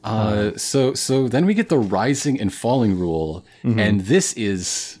 So then we get the rising and falling rule, and this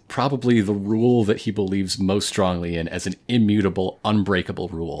is probably the rule that he believes most strongly in as an immutable, unbreakable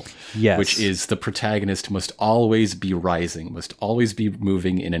rule. Yes. Which is the protagonist must always be rising, must always be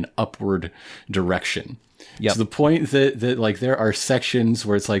moving in an upward direction. Yep. To the point that like there are sections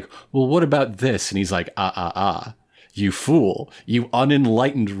where it's like, well, what about this? And he's like, you fool, you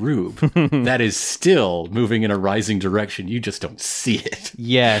unenlightened rube. That is still moving in a rising direction. You just don't see it.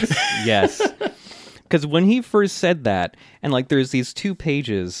 Yes. Because when he first said that, and like there's these 2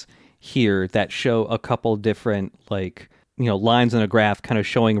 pages here that show a couple different like, lines in a graph kind of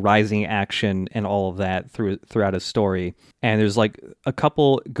showing rising action and all of that throughout a story. And there's like a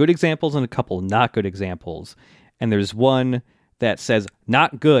couple good examples and a couple not good examples. And there's one that says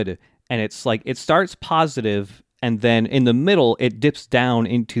not good. And it's like, it starts positive, and then in the middle, it dips down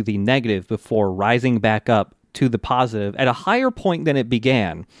into the negative before rising back up to the positive at a higher point than it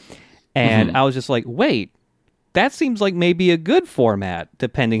began. And I was just like, wait, that seems like maybe a good format,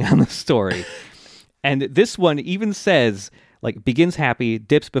 depending on the story. And this one even says, like, begins happy,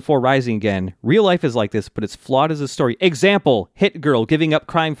 dips before rising again. Real life is like this, but it's flawed as a story. Example, Hit Girl giving up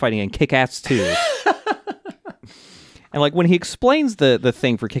crime fighting in Kick-Ass 2. And, like, when he explains the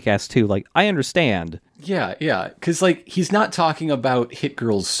thing for Kick-Ass 2, like, I understand. Yeah. Because, like, he's not talking about Hit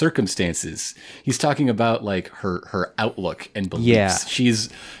Girl's circumstances. He's talking about, like, her outlook and beliefs. Yeah.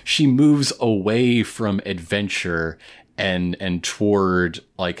 She moves away from adventure and toward,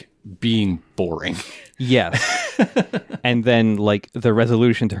 like, being boring. Yes. And then, like, the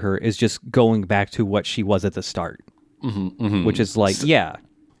resolution to her is just going back to what she was at the start. Which is, like,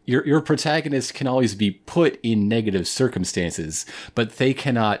 Your protagonist can always be put in negative circumstances, but they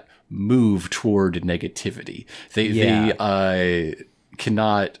cannot move toward negativity. They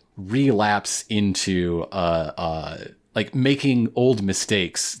cannot relapse into like making old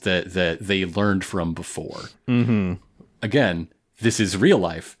mistakes that they learned from before. Again, this is real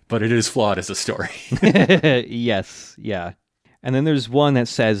life, but it is flawed as a story. Yes, yeah. And then there's one that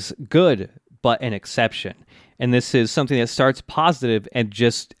says good, but an exception. And this is something that starts positive and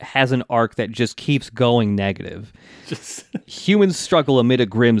just has an arc that just keeps going negative. Humans struggle amid a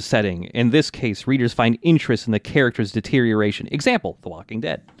grim setting. In this case, readers find interest in the character's deterioration. Example, The Walking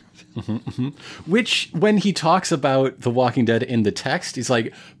Dead. Which, when he talks about The Walking Dead in the text, he's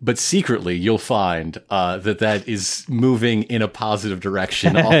like, but secretly you'll find that is moving in a positive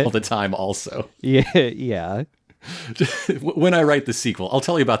direction all the time also. Yeah. When I write the sequel, I'll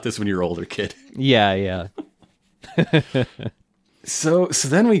tell you about this when you're older, kid. Yeah. So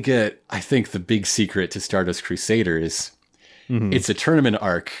then we get, I think, the big secret to Stardust Crusaders. It's a tournament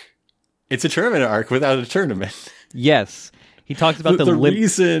arc. It's a tournament arc without a tournament. Yes. He talks about the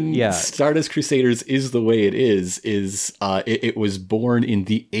reason Stardust Crusaders is the way it is it was born in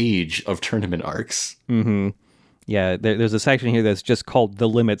the age of tournament arcs. Mm-hmm. Yeah, there's a section here that's just called the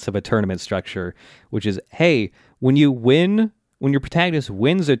limits of a tournament structure, which is, hey, when your protagonist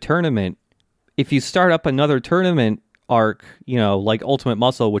wins a tournament, if you start up another tournament arc, like Ultimate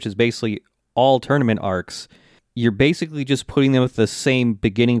Muscle, which is basically all tournament arcs, you're basically just putting them at the same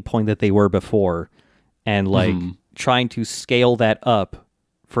beginning point that they were before. And trying to scale that up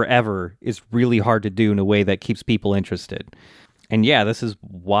forever is really hard to do in a way that keeps people interested. And yeah, this is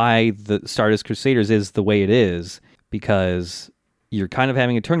why the Stardust Crusaders is the way it is, because you're kind of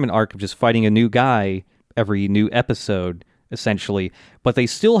having a tournament arc of just fighting a new guy every new episode, essentially. But they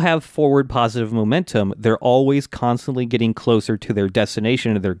still have forward positive momentum. They're always constantly getting closer to their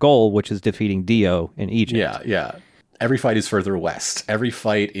destination and their goal, which is defeating Dio in Egypt. Yeah. Every fight is further west. Every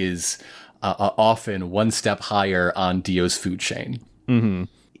fight is often one step higher on Dio's food chain. Mm-hmm.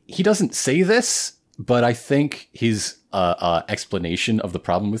 He doesn't say this, but I think his explanation of the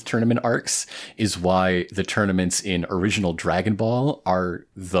problem with tournament arcs is why the tournaments in original Dragon Ball are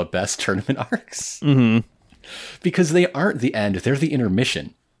the best tournament arcs. Mm-hmm. Because they aren't the end, they're the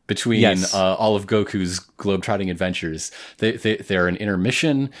intermission between all of Goku's globetrotting adventures. They're an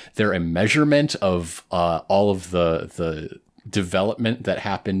intermission, they're a measurement of all of the development that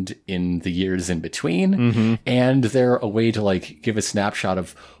happened in the years in between, and they're a way to give a snapshot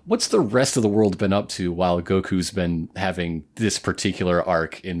of what's the rest of the world been up to while Goku's been having this particular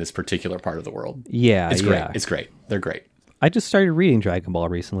arc in this particular part of the world. It's great. They're great. I just started reading Dragon Ball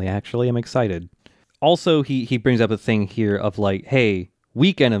recently, actually. I'm excited. Also, he brings up a thing here of hey,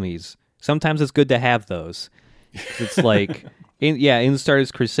 weak enemies. Sometimes it's good to have those. It's in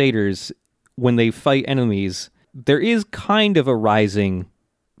Stardust Crusaders, when they fight enemies, there is kind of a rising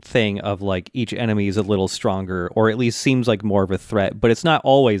thing of each enemy is a little stronger, or at least seems like more of a threat, but it's not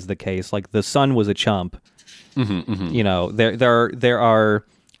always the case. The Sun was a chump. There are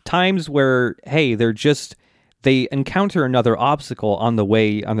times where, hey, they encounter another obstacle on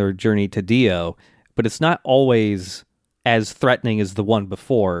their journey to Dio, but it's not always as threatening as the one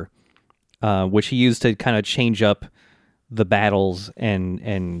before, which he used to kind of change up the battles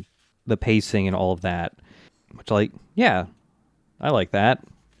and the pacing and all of that. Which, I like that.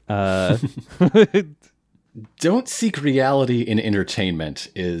 Don't seek reality in entertainment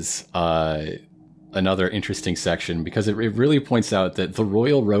is another interesting section, because it really points out that the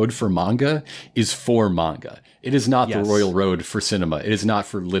Royal Road for manga is for manga. It is not the Royal Road for cinema. It is not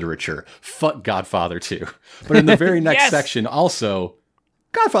for literature. Fuck Godfather 2. But in the very next section, also,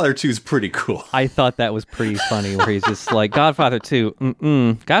 Godfather 2 is pretty cool. I thought that was pretty funny, where he's just Godfather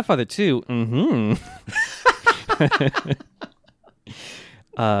 2, Godfather 2,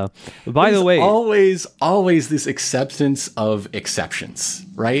 by the way, always this acceptance of exceptions,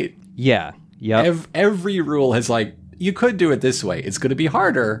 right? Yeah. Every rule has you could do it this way. It's going to be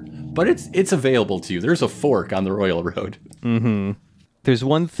harder, but it's available to you. There's a fork on the Royal Road. Mm-hmm. There's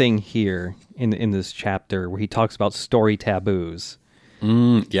one thing here in this chapter where he talks about story taboos.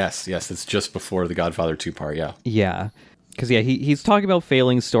 Yes, it's just before the Godfather 2 part, yeah. Yeah, because he's talking about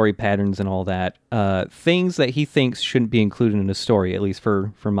failing story patterns and all that. Things that he thinks shouldn't be included in a story, at least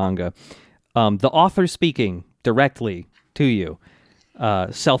for manga. The author speaking directly to you.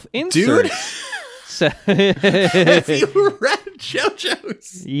 Self-insert. Dude! Have you read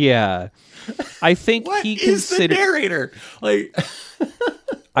JoJo's? Yeah. I think the narrator?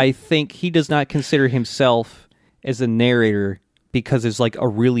 I think he does not consider himself as a narrator because there's a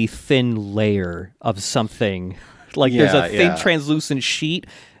really thin layer of something. There's a thin translucent sheet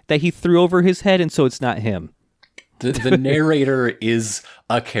that he threw over his head, and so it's not him. The narrator is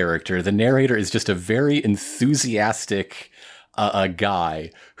a character. The narrator is just a very enthusiastic a guy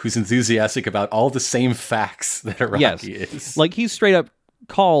who's enthusiastic about all the same facts that Araki is. He straight up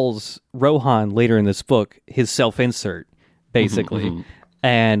calls Rohan later in this book his self-insert, basically.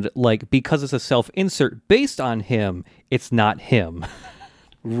 And because it's a self-insert based on him, it's not him.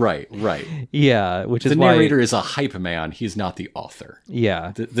 Right. Yeah, which is the why... narrator is a hype man. He's not the author.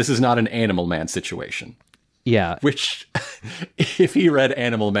 Yeah. This is not an Animal Man situation. Yeah. Which, if he read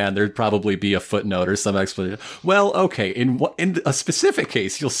Animal Man, there'd probably be a footnote or some explanation. Well, okay, in a specific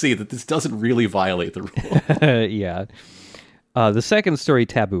case, you'll see that this doesn't really violate the rule. Yeah. The second story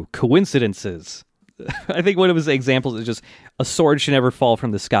taboo, coincidences. I think one of his examples is just a sword should never fall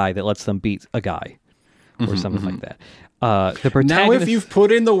from the sky that lets them beat a guy. or something like that. The protagonist, now, if you've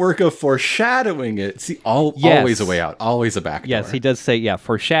put in the work of foreshadowing it, see, always a way out, always a backdoor. Yes, he does say,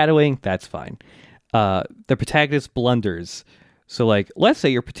 foreshadowing, that's fine. The protagonist blunders. So, like, let's say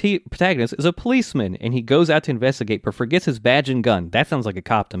your protagonist is a policeman, and he goes out to investigate, but forgets his badge and gun. That sounds like a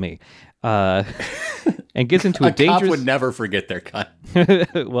cop to me. And gets into a dangerous... cop would never forget their gun.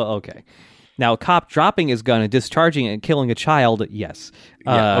 Well, okay. Now, a cop dropping his gun and discharging it and killing a child, yes.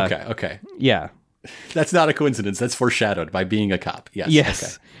 Okay. Yeah. That's not a coincidence. That's foreshadowed by being a cop. Yes. Yes.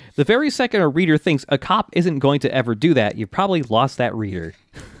 Okay. The very second a reader thinks a cop isn't going to ever do that, you probably lost that reader.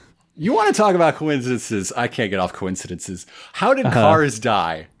 You want to talk about coincidences? I can't get off coincidences. How did cars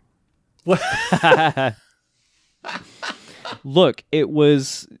die? What? Look, it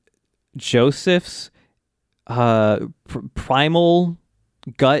was Joseph's primal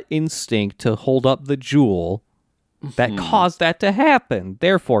gut instinct to hold up the jewel that caused that to happen.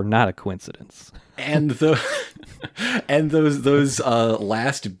 Therefore, not a coincidence. And those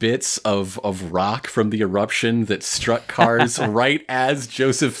last bits of rock from the eruption that struck cars right as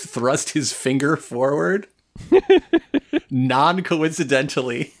Joseph thrust his finger forward,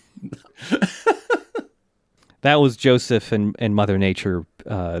 non-coincidentally. That was Joseph and Mother Nature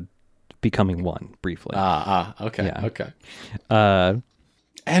becoming one briefly. Okay, Yeah. okay.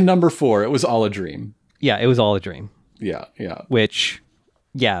 And number 4, it was all a dream. Yeah, it was all a dream. Yeah. Which,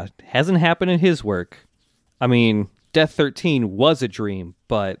 hasn't happened in his work. I mean, Death 13 was a dream,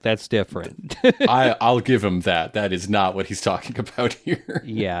 but that's different. I'll give him that. That is not what he's talking about here.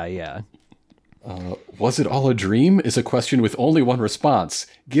 Yeah. Was it all a dream? Is a question with only one response.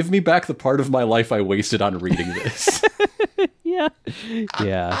 Give me back the part of my life I wasted on reading this. Yeah.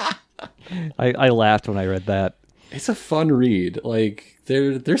 I laughed when I read that. It's a fun read. Like,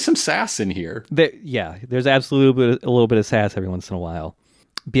 there's some sass in here. There's absolutely a little bit of sass every once in a while.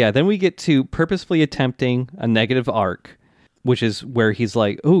 But yeah, then we get to purposefully attempting a negative arc, which is where he's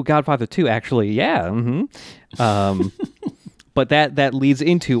like, "Oh, Godfather 2, actually, yeah." Mm-hmm. But that leads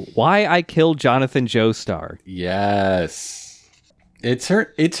into why I killed Jonathan Joestar. Yes.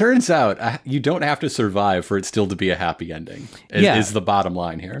 It turns out you don't have to survive for it still to be a happy ending. Is the bottom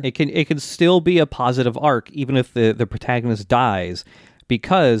line here. It can still be a positive arc even if the protagonist dies,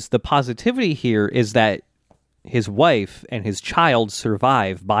 because the positivity here is that his wife and his child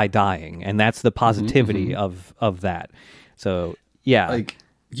survive by dying, and that's the positivity of that. So yeah, like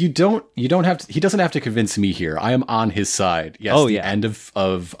you don't have to. He doesn't have to convince me here. I am on his side. Yes, the end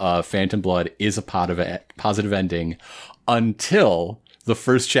of Phantom Blood is a positive ending until the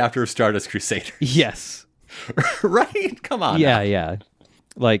first chapter of Stardust Crusaders. Yes, right. Come on. Yeah.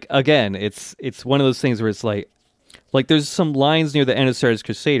 Like again, it's one of those things where it's like there's some lines near the end of Stardust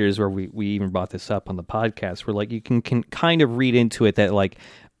Crusaders where we even brought this up on the podcast where like you can kind of read into it that like,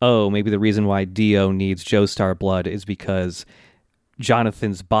 oh, maybe the reason why Dio needs Joestar blood is because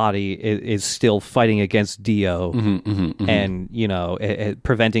Jonathan's body is still fighting against Dio and, you know,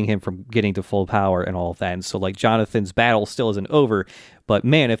 preventing him from getting to full power and all of that. And so like Jonathan's battle still isn't over. But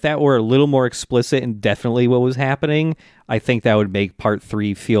man, if that were a little more explicit and definitely what was happening, I think that would make part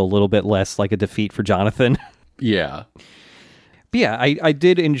 3 feel a little bit less like a defeat for Jonathan. Yeah. But yeah, I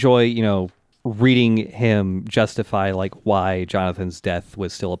did enjoy, you know, reading him justify like why Jonathan's death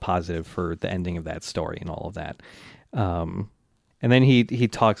was still a positive for the ending of that story and all of that. And then he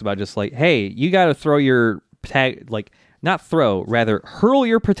talks about just like, hey, you got to throw your hurl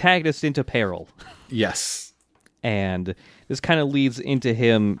your protagonist into peril. Yes. And this kind of leads into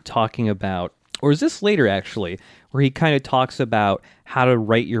him talking about, or is this later actually, where he kind of talks about how to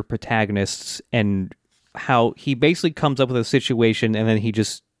write your protagonists and how he basically comes up with a situation and then he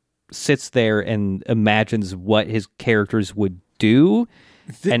just sits there and imagines what his characters would do.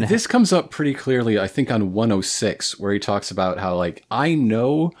 This comes up pretty clearly, I think, on 106, where he talks about how, like, I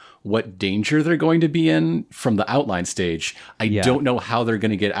know what danger they're going to be in from the outline stage. I don't know how they're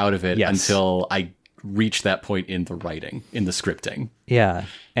going to get out of it until I reach that point in the writing, in the scripting. Yeah.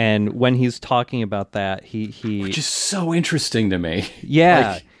 And when he's talking about that, he which is so interesting to me.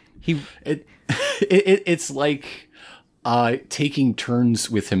 Yeah. Like, it's like taking turns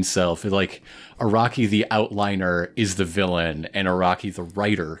with himself. Like Araki the outliner is the villain and Araki the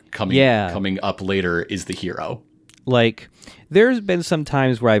writer coming up later is the hero. Like there's been some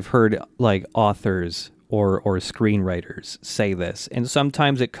times where I've heard like authors or screenwriters say this, and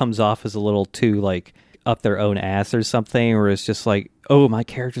sometimes it comes off as a little too like up their own ass or something, or it's just like, oh, my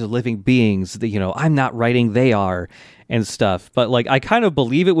characters are living beings that, you know, I'm not writing, they are, and stuff. But like I kind of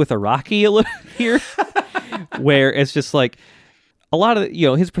believe it with Araki a little here. Where it's just like, a lot of,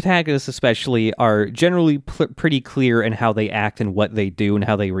 his protagonists especially are generally pretty clear in how they act and what they do and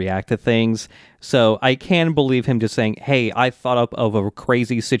how they react to things. So I can believe him just saying, hey, I thought up of a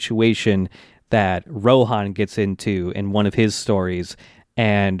crazy situation that Rohan gets into in one of his stories,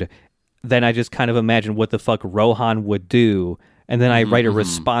 and then I just kind of imagine what the fuck Rohan would do, and then I write a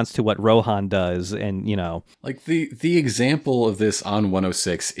response to what Rohan does, and, Like, the example of this on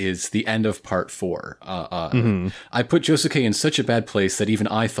 106 is the end of part 4. I put Josuke in such a bad place that even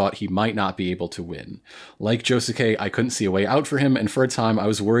I thought he might not be able to win. Like Josuke, I couldn't see a way out for him, and for a time I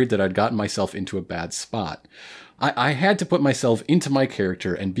was worried that I'd gotten myself into a bad spot. I had to put myself into my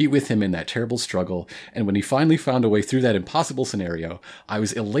character and be with him in that terrible struggle, and when he finally found a way through that impossible scenario, I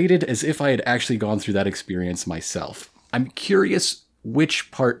was elated as if I had actually gone through that experience myself. I'm curious which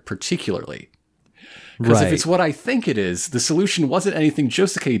part particularly. Because if it's what I think it is, the solution wasn't anything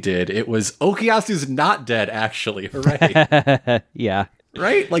Josuke did. It was, Okuyasu's not dead, actually. Hooray. Yeah.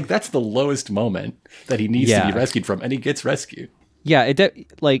 Right? Like, that's the lowest moment that he needs to be rescued from, and he gets rescued. Yeah,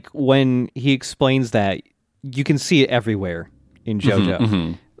 like, when he explains that, you can see it everywhere in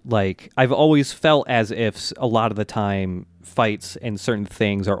JoJo. Like, I've always felt as if a lot of the time fights and certain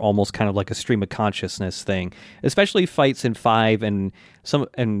things are almost kind of like a stream of consciousness thing, especially fights in 5 and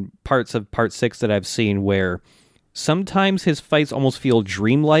parts of part 6 that I've seen, where sometimes his fights almost feel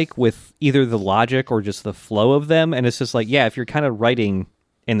dreamlike with either the logic or just the flow of them. And it's just like, yeah, if you're kind of writing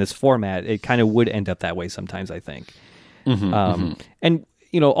in this format, it kind of would end up that way sometimes, I think. And,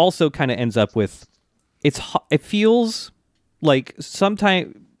 also kind of ends up with, it feels like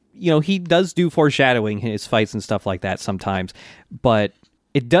sometimes, he does do foreshadowing in his fights and stuff like that sometimes, but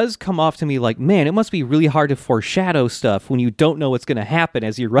it does come off to me like, man, it must be really hard to foreshadow stuff when you don't know what's going to happen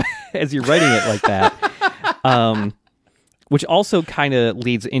as you're writing it like that. Which also kind of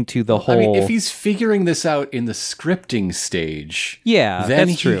leads into the whole... I mean, if he's figuring this out in the scripting stage, then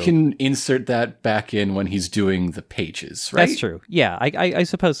that's he true. Can insert that back in when he's doing the pages, right? That's true. Yeah, I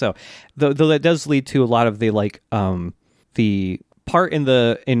suppose so. Though that does lead to a lot of the the part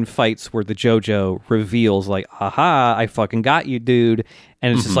in fights where the JoJo reveals like, aha, I fucking got you, dude.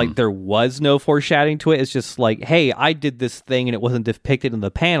 And it's just like, there was no foreshadowing to it. It's just like, hey, I did this thing and it wasn't depicted in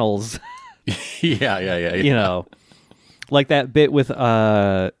the panels. Yeah. Like that bit with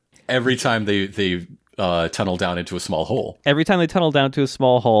every time they tunnel down into a small hole. Every time they tunnel down to a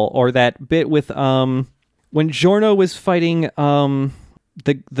small hole, or that bit with when Giorno was fighting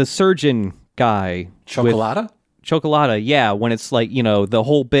the surgeon guy. Chocolata, yeah, when it's like, the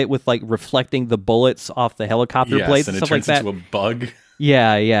whole bit with like reflecting the bullets off the helicopter blades and stuff like that. And it turns into a bug.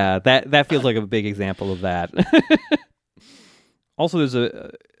 Yeah, that feels like a big example of that. Also, there's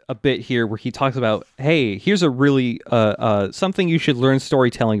a bit here where he talks about, hey, here's a really something you should learn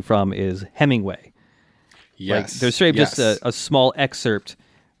storytelling from is Hemingway. Yes. Like, there's straight up just a small excerpt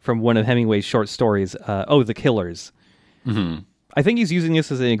from one of Hemingway's short stories, The Killers. I think he's using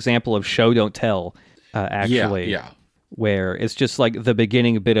this as an example of show don't tell. Actually, where it's just like the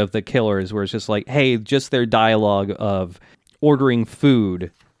beginning bit of The Killers, where it's just like, hey, just their dialogue of ordering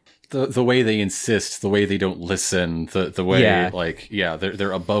food, the way they insist, the way they don't listen, the way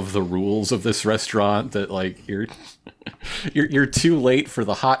they're above the rules of this restaurant. That like you're too late for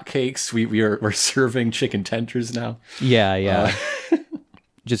the hot cakes. We're serving chicken tenders now.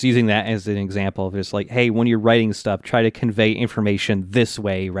 Just using that as an example of just like, hey, when you're writing stuff, try to convey information this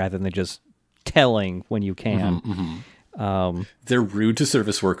way rather than just telling when you can. They're rude to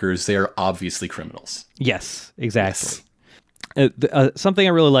service workers. They are obviously criminals. Yes, exactly. Yes. Something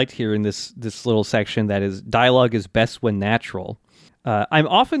I really liked here in this little section, that is, dialogue is best when natural. I'm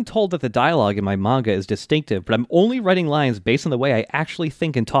often told that the dialogue in my manga is distinctive, but I'm only writing lines based on the way I actually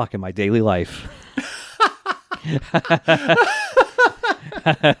think and talk in my daily life.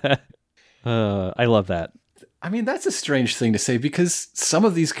 I love that. I mean, that's a strange thing to say, because some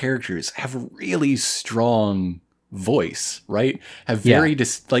of these characters have really strong voice, right? Have very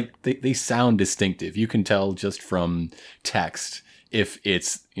they sound distinctive. You can tell just from text if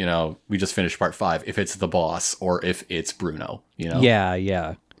it's, we just finished part 5, if it's the boss or if it's Bruno,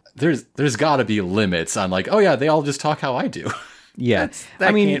 Yeah. There's got to be limits on like, oh yeah, they all just talk how I do. Yeah.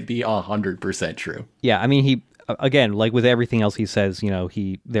 that can't be 100% true. Yeah, I mean, he, again, like with everything else he says,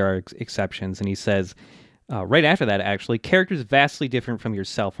 there are exceptions, and he says, right after that, actually, characters vastly different from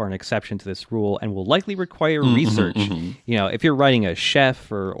yourself are an exception to this rule and will likely require research. If you're writing a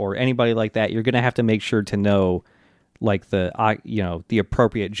chef or anybody like that, you're going to have to make sure to know like the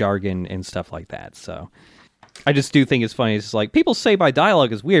appropriate jargon and stuff like that. So I just do think it's funny. It's like, people say my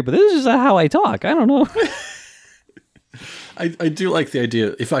dialogue is weird, but this is how I talk. I don't know. I do like the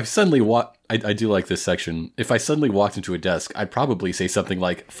idea. If I suddenly I do like this section. If I suddenly walked into a desk, I'd probably say something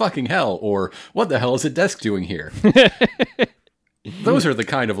like "fucking hell" or "what the hell is a desk doing here?" Those are the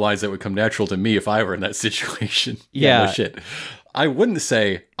kind of lines that would come natural to me if I were in that situation. Yeah. No shit. I wouldn't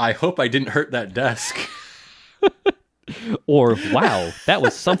say, "I hope I didn't hurt that desk." Or, wow, that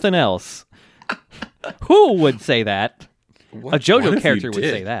was something else. Who would say that? A JoJo character would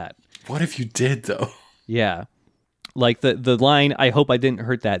say that. What if you did, though? Yeah. Like the line, "I hope I didn't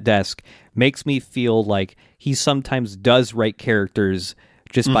hurt that desk," makes me feel like he sometimes does write characters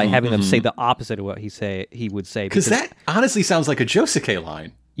just by having them say the opposite of what he would say. Because that honestly sounds like a Josuke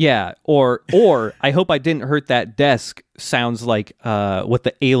line. Yeah, or "I hope I didn't hurt that desk" sounds like what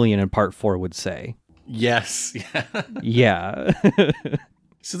the alien in Part 4 would say. Yes. Yeah.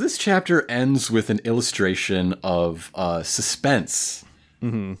 So this chapter ends with an illustration of suspense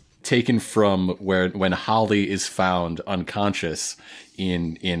taken from when Holly is found unconscious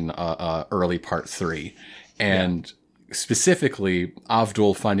in early Part 3. And specifically,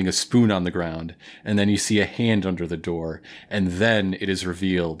 Avdol finding a spoon on the ground, and then you see a hand under the door, and then it is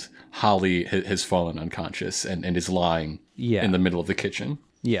revealed Holly has fallen unconscious and is lying in the middle of the kitchen.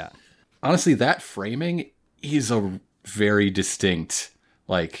 Yeah. Honestly, that framing is a very distinct,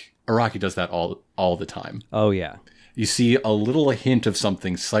 like, Araki does that all the time. Oh, yeah. You see a little hint of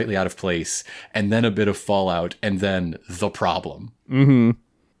something slightly out of place, and then a bit of fallout, and then the problem. Mm-hmm.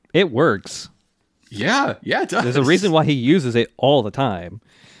 It works. Yeah, it does. There's a reason why he uses it all the time.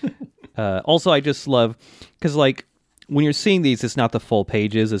 Also, I just love, because, like, when you're seeing these, it's not the full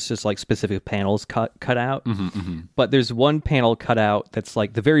pages. It's just, like, specific panels cut out. But there's one panel cut out that's,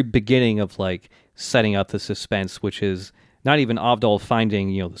 like, the very beginning of, like, setting up the suspense, which is not even Avdol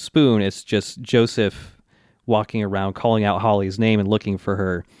finding, the spoon. It's just Joseph walking around, calling out Holly's name and looking for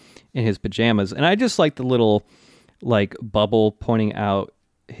her in his pajamas. And I just like the little, like, bubble pointing out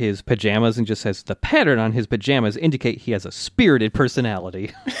his pajamas and just says, "The pattern on his pajamas indicate he has a spirited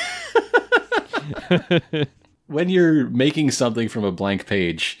personality." When you're making something from a blank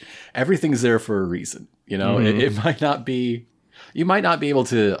page, everything's there for a reason. It might not be, you might not be able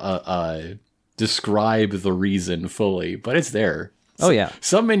to describe the reason fully, but it's there. Oh, yeah.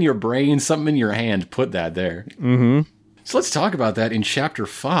 Something in your brain, something in your hand, put that there. Mm-hmm. So let's talk about that in Chapter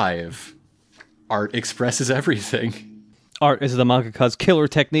 5. Art expresses everything. Art is the mangaka's killer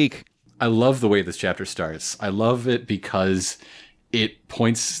technique. I love the way this chapter starts. I love it because it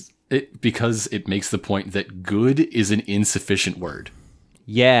makes the point that good is an insufficient word.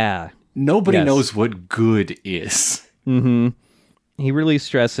 Yeah. Nobody knows what good is. Mm-hmm. He really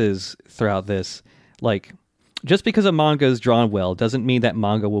stresses throughout this, like, just because a manga is drawn well doesn't mean that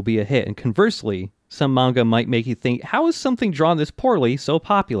manga will be a hit. And conversely, some manga might make you think, how is something drawn this poorly so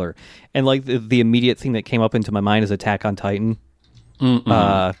popular? And, like, the immediate thing that came up into my mind is Attack on Titan.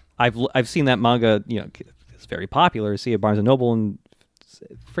 I've seen that manga, it's very popular. See it at Barnes & Noble and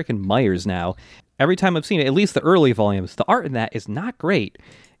freaking Myers now. Every time I've seen it, at least the early volumes, the art in that is not great.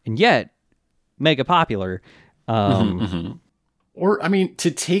 And yet, mega popular. Or, I mean,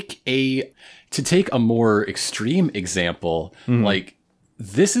 to take a more extreme example, like,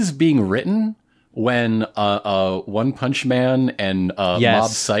 this is being written when One Punch Man and Mob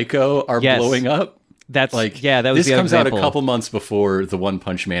Psycho are blowing up. That's like, that was this the comes example. out a couple months before the One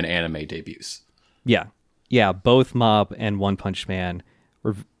Punch Man anime debuts. Yeah, both Mob and One Punch Man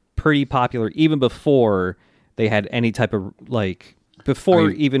were pretty popular even before they had any type of, like,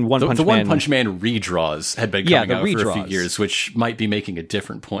 even One Punch Man. The One Punch Man redraws had been coming out for a few years, which might be making a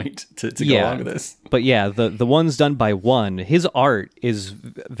different point to go along with this. But yeah, the ones done by One, his art is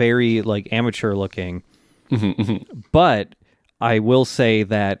very, like, amateur looking. But I will say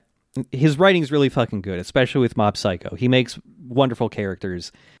that his writing is really fucking good, especially with Mob Psycho. He makes wonderful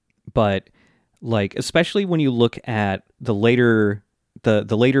characters, but, like, especially when you look at the later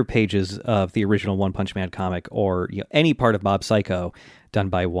pages of the original One Punch Man comic, or any part of Mob Psycho done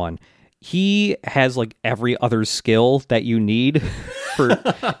by One, he has, like, every other skill that you need for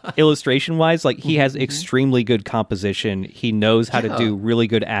illustration wise. Like, he has extremely good composition. He knows how to do really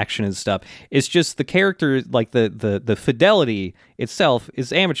good action and stuff. It's just the character, like, the fidelity itself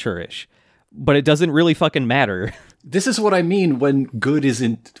is amateurish, but it doesn't really fucking matter. This is what I mean when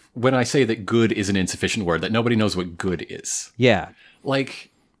I say that good is an insufficient word, that nobody knows what good is. Yeah. Like,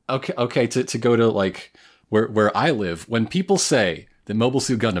 okay, to go to, like, where I live, when people say that Mobile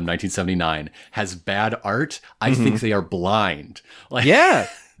Suit Gundam 1979 has bad art, I think they are blind. Like, yeah,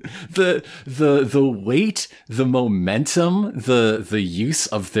 the weight, the momentum, the use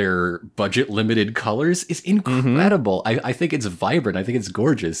of their budget limited colors is incredible. I think it's vibrant. I think it's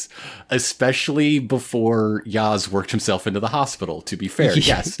gorgeous, especially before Yaz worked himself into the hospital. To be fair,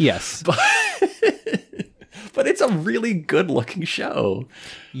 yes, yes, but it's a really good looking show.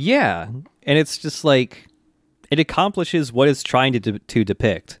 Yeah, and it's just like it accomplishes what it's trying to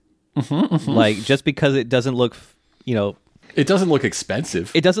depict. Like just because it doesn't look, it doesn't look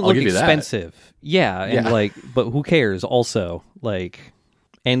expensive. It doesn't look expensive. Yeah, and like, but who cares? Also, like,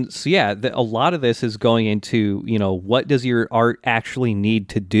 and so yeah, a lot of this is going into what does your art actually need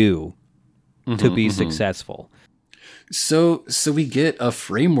to do to be successful. So we get a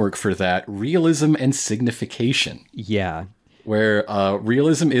framework for that: realism and signification. Yeah. Where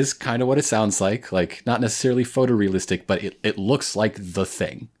realism is kind of what it sounds like not necessarily photorealistic, but it looks like the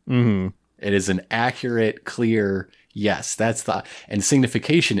thing. Mm-hmm. It is an accurate, clear, yes, that's the... And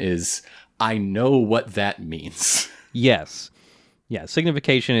signification is, I know what that means. Yes. Yeah,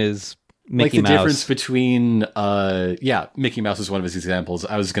 signification is Mickey Mouse. Like the difference between, Mickey Mouse is one of his examples.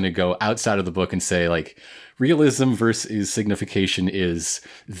 I was going to go outside of the book and say, like, realism versus signification is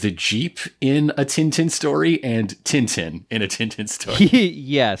the Jeep in a Tintin story and Tintin in a Tintin story.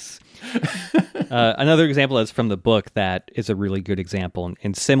 Yes. Another example that's from the book that is a really good example,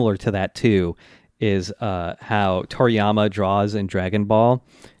 and similar to that too, is how Toriyama draws in Dragon Ball.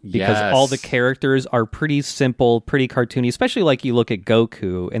 Because all the characters are pretty simple, pretty cartoony, especially like you look at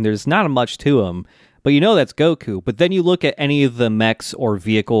Goku, and there's not much to him. But that's Goku. But then you look at any of the mechs or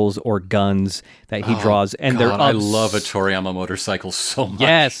vehicles or guns that he draws, and they're I love a Toriyama motorcycle so much.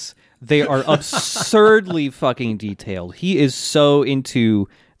 Yes, they are absurdly fucking detailed. He is so into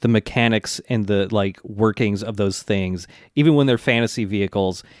the mechanics and the workings of those things, even when they're fantasy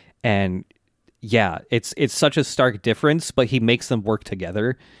vehicles. And yeah, it's such a stark difference, but he makes them work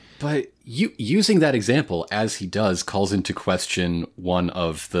together. But using that example, as he does, calls into question one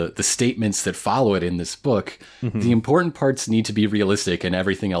of the statements that follow it in this book. Mm-hmm. The important parts need to be realistic and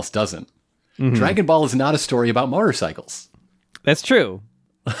everything else doesn't. Mm-hmm. Dragon Ball is not a story about motorcycles. That's true.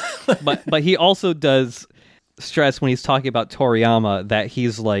 but he also does stress when he's talking about Toriyama that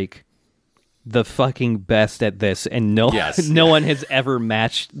he's like the fucking best at this, and no one has ever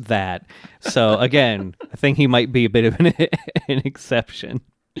matched that. So again, I think he might be a bit of an exception.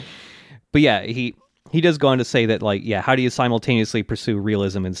 But yeah, he does go on to say that how do you simultaneously pursue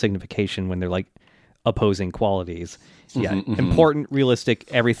realism and signification when they're opposing qualities? Yeah, important,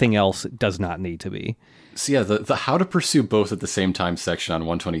 realistic, everything else does not need to be. So yeah, the how to pursue both at the same time section on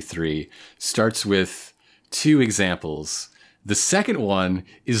 123 starts with two examples. The second one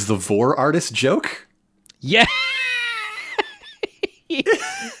is the Vor artist joke. Yeah.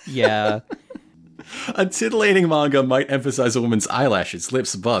 Yeah. A titillating manga might emphasize a woman's eyelashes,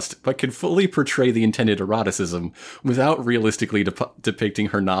 lips, bust, but can fully portray the intended eroticism without realistically depicting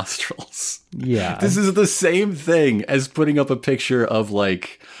her nostrils. Yeah. This is the same thing as putting up a picture of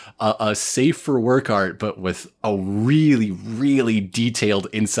a safe for work art, but with a really, really detailed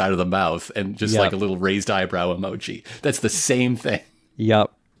inside of the mouth and just a little raised eyebrow emoji. That's the same thing.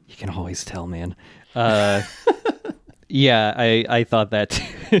 Yep. You can always tell, man. Yeah, I thought that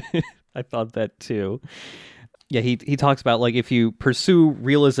too. I thought that too. Yeah, he talks about if you pursue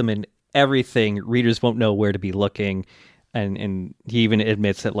realism in everything, readers won't know where to be looking. And he even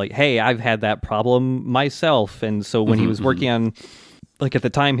admits that hey, I've had that problem myself. And so when he was working on at the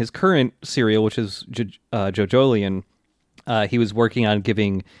time his current serial, which is JoJolion, he was working on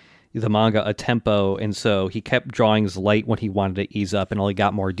giving the manga a tempo, and so he kept drawings light when he wanted to ease up and only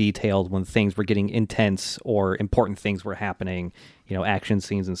got more detailed when things were getting intense or important things were happening, action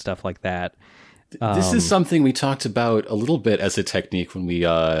scenes and stuff like that. This is something we talked about a little bit as a technique when we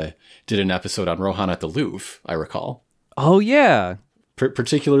did an episode on Rohan at the Louvre, I recall. Oh, yeah.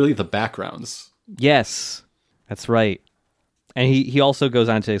 Particularly the backgrounds. Yes, that's right. And he also goes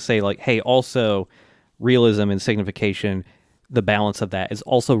on to say, hey, also realism and signification, the balance of that is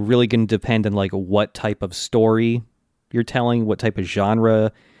also really going to depend on what type of story you're telling, what type of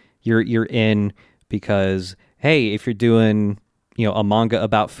genre you're in, because hey, if you're doing a manga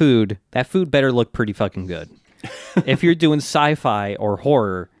about food, that food better look pretty fucking good. If you're doing sci-fi or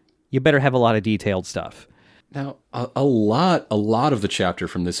horror, you better have a lot of detailed stuff. Now, a lot of the chapter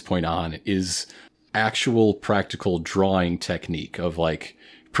from this point on is actual practical drawing technique of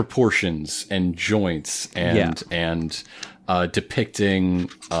proportions and joints and depicting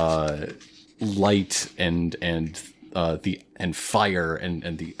light and fire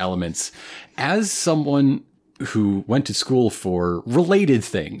and the elements. As someone who went to school for related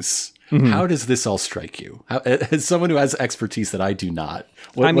things, how does this all strike you? As someone who has expertise that I do not,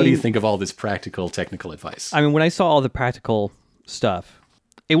 what do you think of all this practical, technical advice? I mean, when I saw all the practical stuff,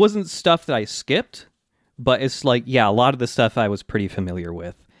 it wasn't stuff that I skipped, but it's like, yeah, a lot of the stuff I was pretty familiar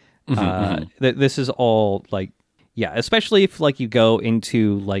with. This is all like, yeah, especially if like you go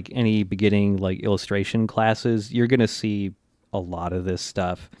into like any beginning like illustration classes, you're going to see a lot of this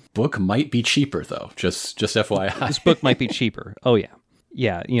stuff. Book might be cheaper though, just FYI. This book might be cheaper. Oh yeah.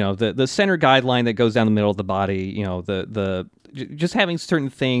 Yeah, you know, the center guideline that goes down the middle of the body, you know, the just having certain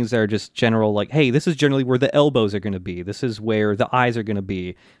things that are just general, like, hey, this is generally where the elbows are going to be. This is where the eyes are going to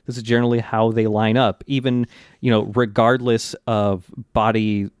be. This is generally how they line up, even, you know, regardless of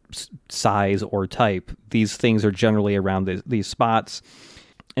body size or type. These things are generally around these spots.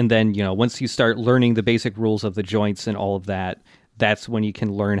 And then, you know, once you start learning the basic rules of the joints and all of that, that's when you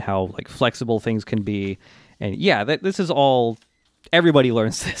can learn how like flexible things can be. And yeah, this is all, everybody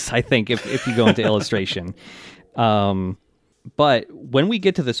learns this, I think, if you go into illustration. But when we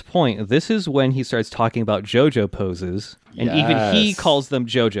get to this point, this is when he starts talking about JoJo poses, and even he calls them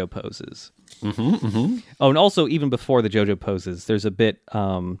JoJo poses. Oh, and also even before the JoJo poses, there's a bit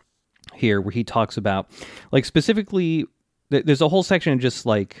here where he talks about, like, specifically, there's a whole section just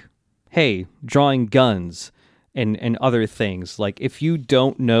like, hey, drawing guns and other things. Like, if you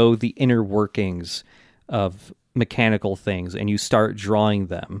don't know the inner workings of mechanical things and you start drawing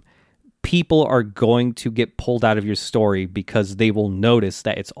them, people are going to get pulled out of your story because they will notice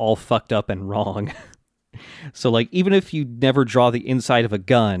that it's all fucked up and wrong. So, like, even if you never draw the inside of a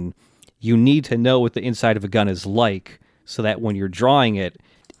gun, you need to know what the inside of a gun is like so that when you're drawing it,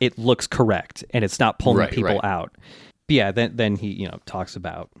 it looks correct and it's not pulling people out. But yeah, then he, you know, talks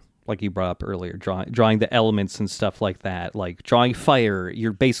about, like you brought up earlier, drawing the elements and stuff like that. Like drawing fire,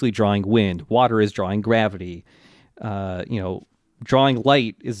 you're basically drawing wind. Water is drawing gravity. You know, drawing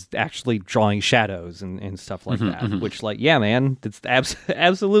light is actually drawing shadows and stuff like that. Which, like, yeah, man, it's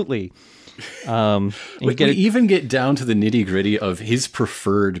absolutely. We even get down to the nitty gritty of his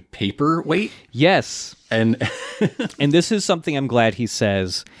preferred paper weight. Yes. And and this is something I'm glad he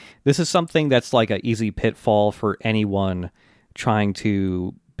says. This is something that's like an easy pitfall for anyone trying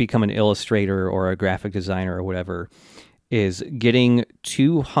to become an illustrator or a graphic designer or whatever, is getting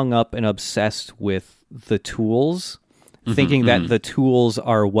too hung up and obsessed with the tools, thinking that the tools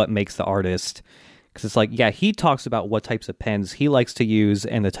are what makes the artist. Because it's like, yeah, he talks about what types of pens he likes to use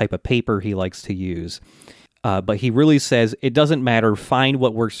and the type of paper he likes to use. But he really says, it doesn't matter, find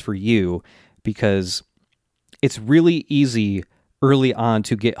what works for you, because it's really easy early on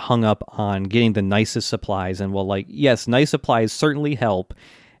to get hung up on getting the nicest supplies. And, well, like, yes, nice supplies certainly help.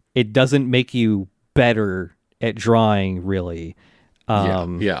 It doesn't make you better at drawing, really.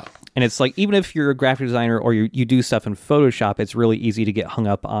 Yeah. And it's like, even if you're a graphic designer or you do stuff in Photoshop, it's really easy to get hung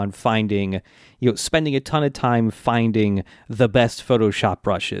up on finding, you know, spending a ton of time finding the best Photoshop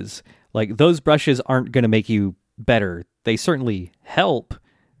brushes. Like, those brushes aren't going to make you better. They certainly help,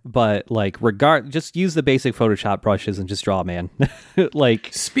 but like, just use the basic Photoshop brushes and just draw, man. Like,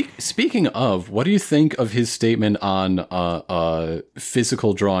 speaking of, what do you think of his statement on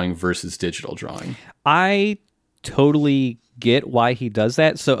physical drawing versus digital drawing? I totally get why he does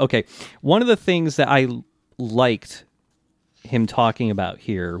that. So, okay, one of the things that I liked him talking about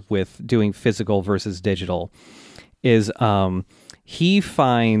here with doing physical versus digital is he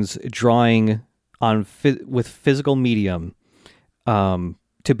finds drawing on with physical medium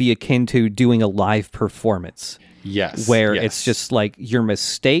to be akin to doing a live performance. Yes. Where it's just like your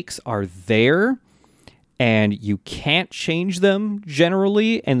mistakes are there and you can't change them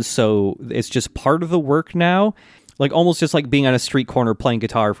generally, and so it's just part of the work now. Like, almost just like being on a street corner playing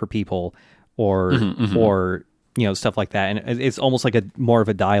guitar for people, or you know, stuff like that. And it's almost like more of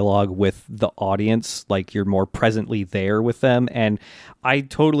a dialogue with the audience, like you're more presently there with them. And I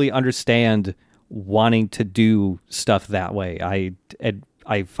totally understand wanting to do stuff that way.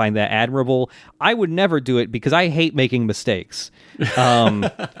 I find that admirable. I would never do it because I hate making mistakes.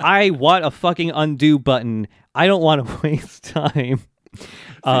 I want a fucking undo button. I don't want to waste time.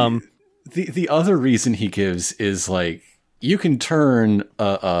 The other reason he gives is, like, you can turn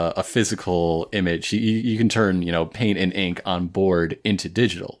a physical image, you can turn, you know, paint and ink on board into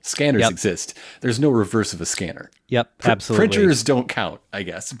digital. Scanners exist. There's no reverse of a scanner. Yep, absolutely. Printers don't count, I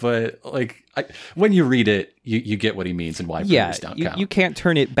guess. But, like, when you read it, you get what he means and why printers don't count. You can't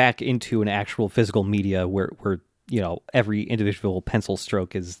turn it back into an actual physical media where you know, every individual pencil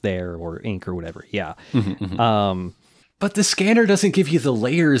stroke is there, or ink or whatever. Yeah. But the scanner doesn't give you the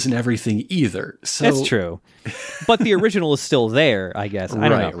layers and everything either. So that's true. But the original is still there, I guess. I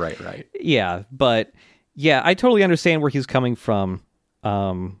don't know. Right. Yeah, but Yeah, I totally understand where he's coming from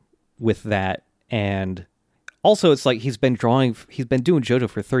with that. And also, it's like he's been doing JoJo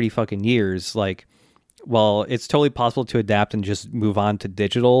for 30 fucking years. Like, well, it's totally possible to adapt and just move on to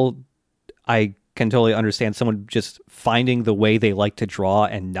digital. I can totally understand someone just finding the way they like to draw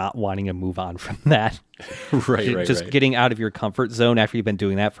and not wanting to move on from that. Right. Just getting out of your comfort zone after you've been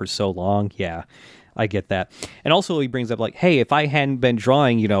doing that for so long. Yeah, I get that. And also he brings up like, hey, if I hadn't been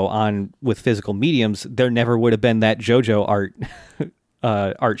drawing, on with physical mediums, there never would have been that JoJo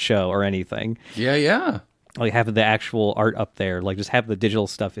art show or anything. Yeah. Like having the actual art up there, like just having the digital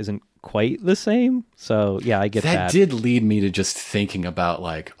stuff isn't quite the same. So yeah, I get that. That did lead me to just thinking about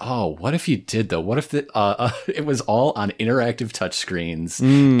like, oh, what if you did though? What if it was all on interactive touchscreens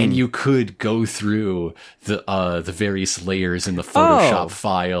and you could go through the various layers in the Photoshop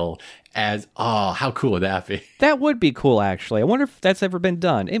file as how cool would that be? That would be cool, actually. I wonder if that's ever been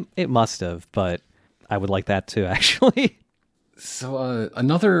done. It must have, but I would like that too, actually. So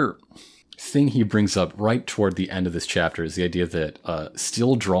another thing he brings up right toward the end of this chapter is the idea that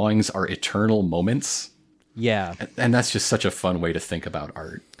still drawings are eternal moments. Yeah. And that's just such a fun way to think about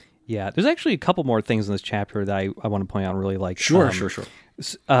art. Yeah. There's actually a couple more things in this chapter that I want to point out really like. Sure.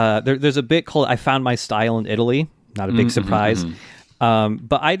 There's a bit called I Found My Style in Italy. Not a big surprise.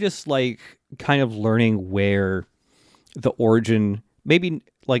 But I just like kind of learning where the origin, maybe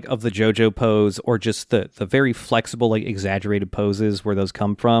like of the JoJo pose or just the very flexible, like exaggerated poses where those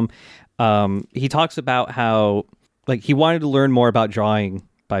come from. He talks about how like he wanted to learn more about drawing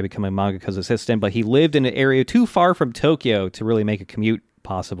by becoming a mangaka's assistant, but he lived in an area too far from Tokyo to really make a commute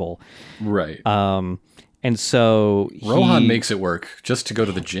possible. Right. And so Rohan makes it work just to go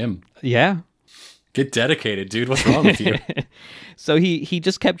to the gym. Yeah. Get dedicated, dude. What's wrong with you? So he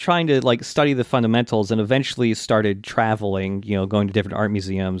just kept trying to like study the fundamentals and eventually started traveling, going to different art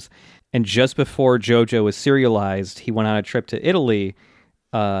museums. And just before JoJo was serialized, he went on a trip to Italy,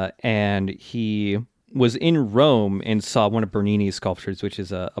 and he was in Rome and saw one of Bernini's sculptures, which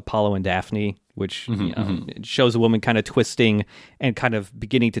is Apollo and Daphne, which it shows a woman kind of twisting and kind of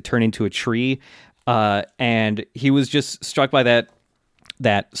beginning to turn into a tree. And he was just struck by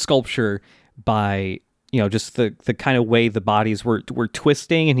that sculpture by just the kind of way the bodies were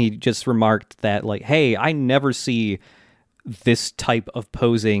twisting, and he just remarked that like, hey, I never see this type of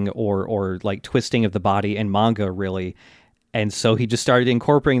posing or like twisting of the body in manga really. And so he just started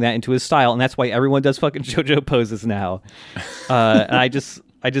incorporating that into his style, and that's why everyone does fucking JoJo poses now. And I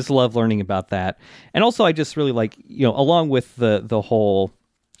just love learning about that. And also I just really like, along with the whole,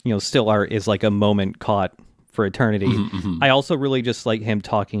 still art is like a moment caught for eternity. I also really just like him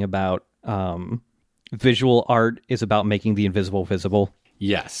talking about visual art is about making the invisible visible.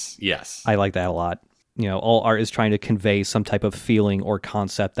 Yes. I like that a lot. All art is trying to convey some type of feeling or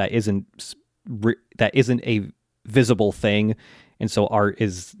concept that isn't a visible thing, and so art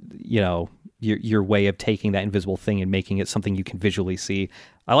is your way of taking that invisible thing and making it something you can visually see.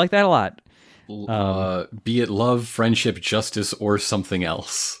 I like that a lot. Be it love, friendship, justice, or something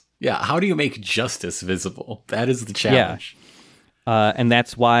else. Yeah, how do you make justice visible? That is the challenge. Yeah. And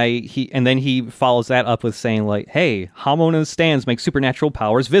that's why he follows that up with saying like, hey, Hamon and stands make supernatural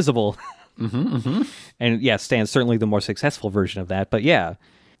powers visible. And yeah, stands certainly the more successful version of that, but yeah.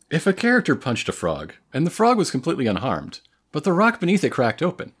 If a character punched a frog, and the frog was completely unharmed, but the rock beneath it cracked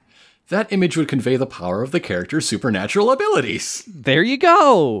open, that image would convey the power of the character's supernatural abilities. There you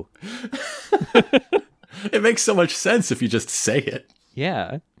go! It makes so much sense if you just say it.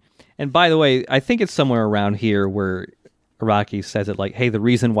 Yeah. And by the way, I think it's somewhere around here where Araki says it like, hey, the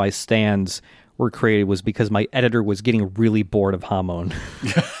reason why stands were created was because my editor was getting really bored of Hamon.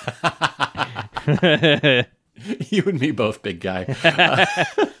 You and me both, big guy.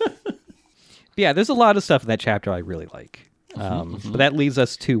 Yeah, there's a lot of stuff in that chapter I really like. But that leads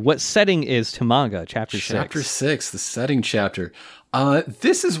us to what setting is to manga, chapter 6. Chapter 6, the setting chapter.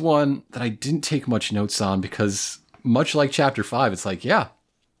 This is one that I didn't take much notes on because much like chapter 5, it's like, yeah,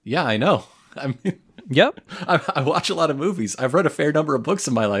 I know. I mean, yep. I watch a lot of movies. I've read a fair number of books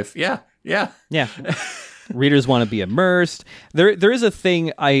in my life. Yeah. Readers want to be immersed. There is a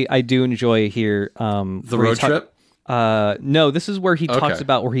thing I do enjoy here. The road trip? No, this is where he talks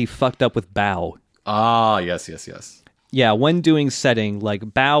about where he fucked up with Bao. Ah, yes. Yeah, when doing setting, like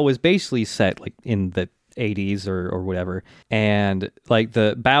Bao was basically set like in the 80s or whatever, and like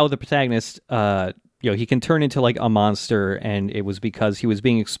the Bao, the protagonist, he can turn into like a monster, and it was because he was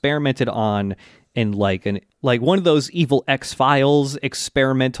being experimented on in like one of those evil X-Files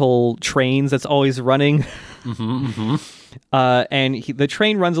experimental trains that's always running. And the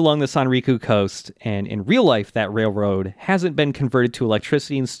train runs along the Sanriku coast, and in real life, that railroad hasn't been converted to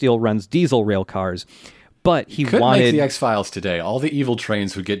electricity and still runs diesel rail cars. But he Couldn't wanted make the X-Files today. All the evil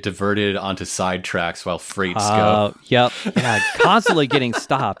trains would get diverted onto side tracks while freights go. Yep. Yeah, constantly getting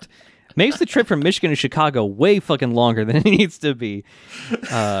stopped. Makes the trip from Michigan to Chicago way fucking longer than it needs to be.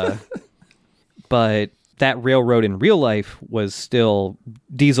 But that railroad in real life was still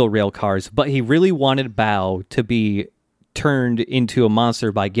diesel rail cars. But he really wanted Bao to be turned into a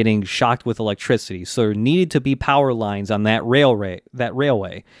monster by getting shocked with electricity. So there needed to be power lines on that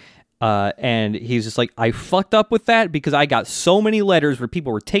railway. And he's just like, I fucked up with that because I got so many letters where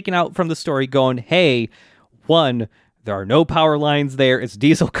people were taken out from the story going, hey, one, there are no power lines there. It's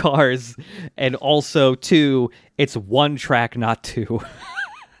diesel cars. And also, two, it's one track, not two.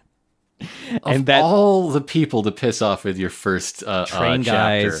 And that all the people to piss off with your first train guys.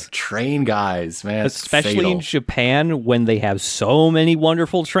 chapter. Train guys, man. Especially fatal. in Japan when they have so many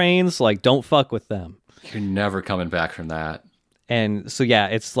wonderful trains. Like, don't fuck with them. You're never coming back from that. And so, yeah,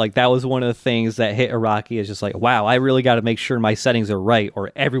 it's like that was one of the things that hit Araki is just like, wow, I really got to make sure my settings are right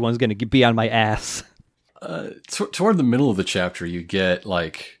or everyone's going to be on my ass. Toward the middle of the chapter, you get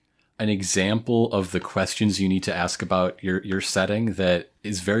like an example of the questions you need to ask about your setting that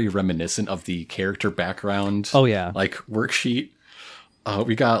is very reminiscent of the character background. Oh, yeah. Like worksheet.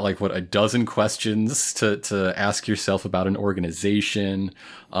 We got like a dozen questions to ask yourself about an organization,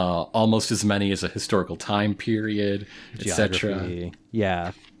 almost as many as a historical time period, etc.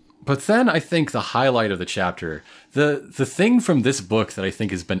 Yeah. But then I think the highlight of the chapter, the thing from this book that I think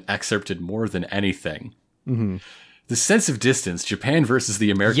has been excerpted more than anything, the sense of distance, Japan versus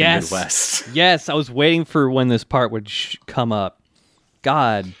the American Midwest. Yes, I was waiting for when this part would come up.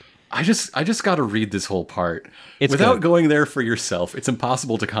 God. I just got to read this whole part. Without going there for yourself, it's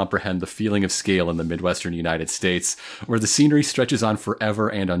impossible to comprehend the feeling of scale in the Midwestern United States, where the scenery stretches on forever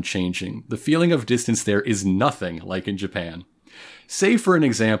and unchanging. The feeling of distance there is nothing like in Japan. Say, for an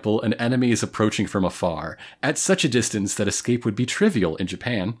example, an enemy is approaching from afar, at such a distance that escape would be trivial in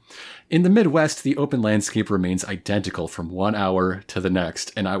Japan. In the Midwest, the open landscape remains identical from 1 hour to the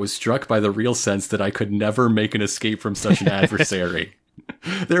next, and I was struck by the real sense that I could never make an escape from such an adversary.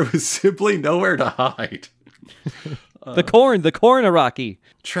 There was simply nowhere to hide. The corn, Araki.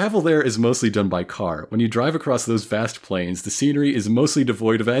 Travel there is mostly done by car. When you drive across those vast plains, the scenery is mostly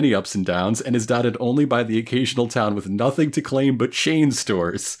devoid of any ups and downs and is dotted only by the occasional town with nothing to claim but chain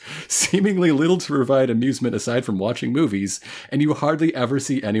stores, seemingly little to provide amusement aside from watching movies, and you hardly ever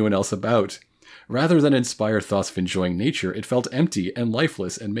see anyone else about. Rather than inspire thoughts of enjoying nature, it felt empty and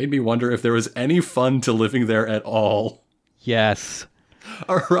lifeless and made me wonder if there was any fun to living there at all. Yes.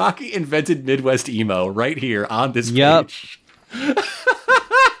 Araki invented Midwest emo right here on this page.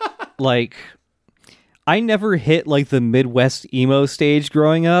 Like, I never hit like the Midwest emo stage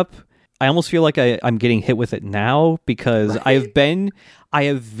growing up. I almost feel like I'm getting hit with it now because right? I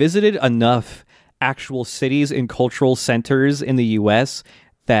have visited enough actual cities and cultural centers in the US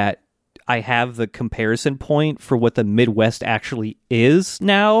that I have the comparison point for what the Midwest actually is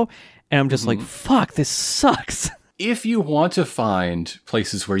now. And I'm just like, fuck, this sucks. If you want to find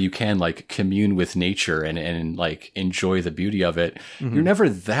places where you can like commune with nature and like enjoy the beauty of it, you're never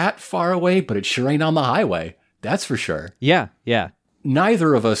that far away, but it sure ain't on the highway. That's for sure. Yeah.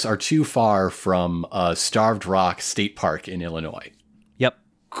 Neither of us are too far from Starved Rock State Park in Illinois. Yep.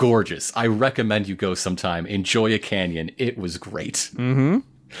 Gorgeous. I recommend you go sometime. Enjoy a canyon. It was great.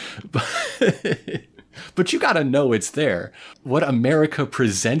 But you gotta know it's there. What America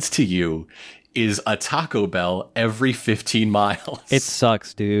presents to you is a Taco Bell every 15 miles. It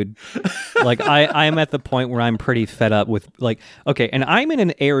sucks, dude. Like, I'm at the point where I'm pretty fed up with, like, okay, and I'm in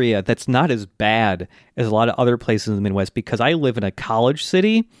an area that's not as bad as a lot of other places in the Midwest because I live in a college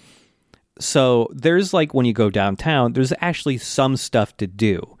city. So there's, like, when you go downtown, there's actually some stuff to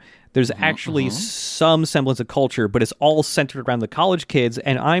do. There's actually some semblance of culture, but it's all centered around the college kids,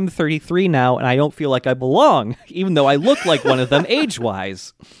 and I'm 33 now, and I don't feel like I belong, even though I look like one of them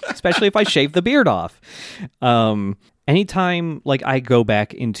age-wise, especially if I shave the beard off. Anytime, like, I go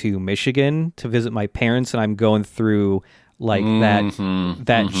back into Michigan to visit my parents, and I'm going through, like,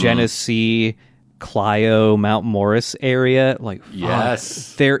 that Genesee, Clio, Mount Morris area, like,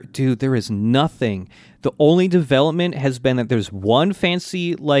 yes, there is nothing. The only development has been that there's one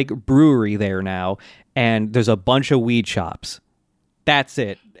fancy, like, brewery there now, and there's a bunch of weed shops. That's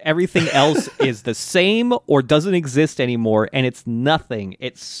it. Everything else is the same or doesn't exist anymore, and it's nothing.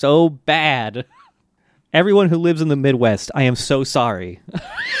 It's so bad. Everyone who lives in the Midwest, I am so sorry.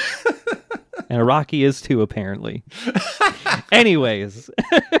 And Araki is too, apparently. Anyways.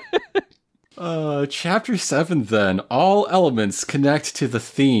 Chapter 7, then. All elements connect to the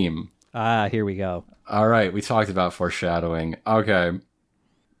theme. Here we go. All right, we talked about foreshadowing. Okay.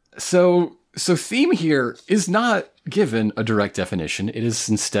 So, So theme here is not given a direct definition. It is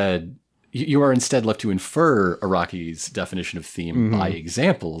instead, you are instead left to infer Araki's definition of theme by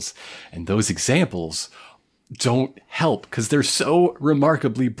examples. And those examples don't help because they're so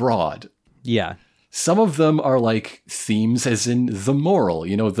remarkably broad. Yeah. Some of them are like themes as in the moral,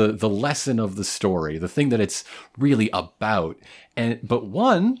 the lesson of the story, the thing that it's really about. But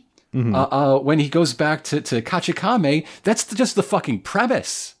one, when he goes back to Kachikame, that's just the fucking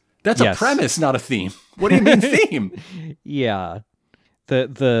premise. That's a premise, not a theme. What do you mean theme? Yeah.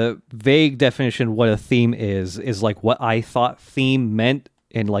 The vague definition of what a theme is like what I thought theme meant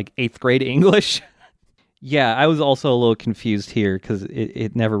in like 8th grade English. Yeah, I was also a little confused here because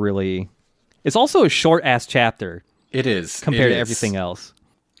it never really... It's also a short-ass chapter. It is. Compared to everything else.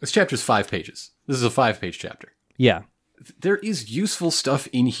 This chapter's 5 pages. This is a 5-page chapter. Yeah. There is useful stuff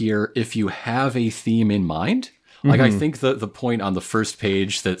in here if you have a theme in mind. Like, I think the point on the first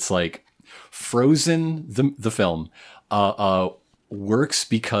page that's like Frozen, the film, works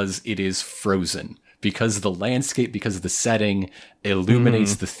because it is frozen, because the landscape, because the setting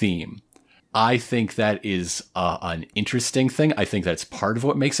illuminates the theme. I think that is an interesting thing. I think that's part of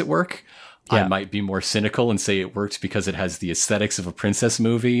what makes it work. Yeah. I might be more cynical and say it works because it has the aesthetics of a princess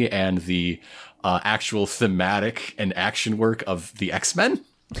movie and the actual thematic and action work of the X-Men.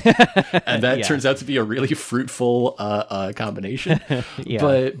 And that turns out to be a really fruitful combination.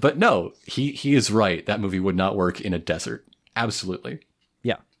 But no, he is right. That movie would not work in a desert. Absolutely.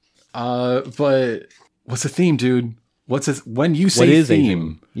 Yeah. But what's a theme, dude? When you say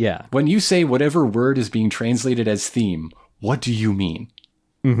theme? Yeah. When you say whatever word is being translated as theme, what do you mean?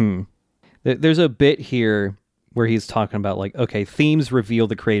 Mm-hmm. There's a bit here where he's talking about like, okay, themes reveal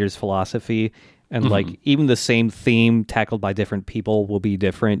the creator's philosophy. And like even the same theme tackled by different people will be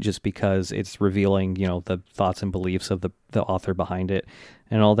different just because it's revealing, the thoughts and beliefs of the author behind it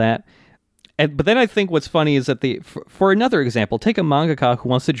and all that. But then I think what's funny is that for another example, take a mangaka who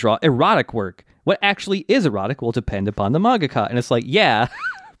wants to draw erotic work. What actually is erotic will depend upon the mangaka. And it's like, yeah.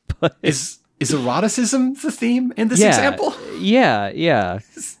 But is eroticism the theme in this example? Yeah.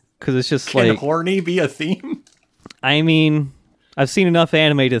 Because it's just Can horny be a theme? I mean... I've seen enough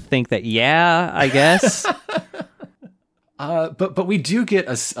anime to think that, I guess. But we do get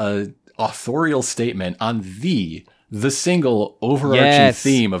a authorial statement on the single overarching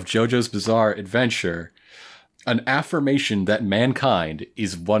theme of JoJo's Bizarre Adventure, an affirmation that mankind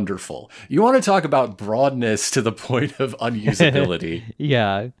is wonderful. You want to talk about broadness to the point of unusability.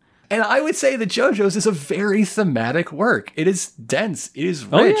 Yeah. And I would say that JoJo's is a very thematic work. It is dense. It is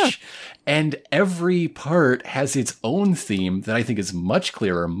rich. Oh, yeah. And every part has its own theme that I think is much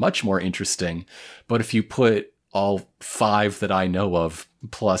clearer, much more interesting. But if you put all 5 that I know of,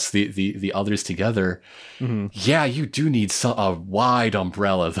 plus the others together, you do need a wide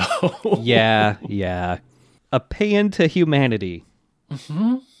umbrella, though. Yeah. A paean to humanity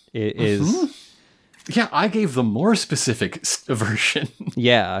is... Yeah, I gave the more specific version.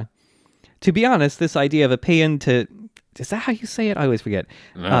 Yeah. To be honest, this idea of a paean to... Is that how you say it? I always forget.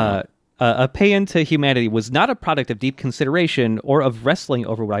 A paean to humanity was not a product of deep consideration or of wrestling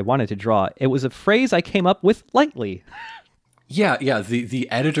over what I wanted to draw. It was a phrase I came up with lightly. Yeah. The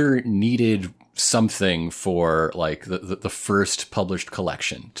editor needed something for like the first published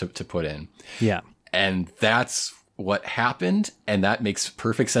collection to put in. Yeah. And that's what happened, and that makes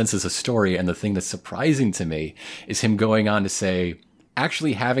perfect sense as a story. And the thing that's surprising to me is him going on to say,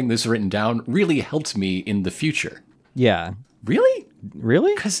 actually having this written down really helped me in the future. Yeah. Really?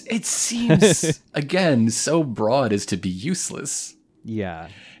 Because it seems, again, so broad as to be useless. Yeah.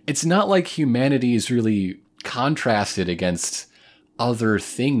 It's not like humanity is really contrasted against other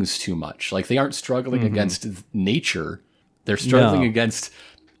things too much. Like, they aren't struggling against nature. They're struggling against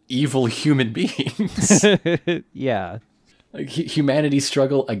evil human beings. Yeah. Like, humanity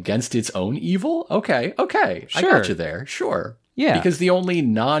struggle against its own evil? Okay. Sure. I got you there. Sure. Yeah. Because the only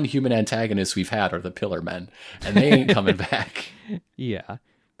non-human antagonists we've had are the Pillar Men, and they ain't coming back. Yeah.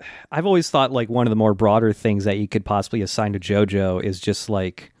 I've always thought like one of the more broader things that you could possibly assign to JoJo is just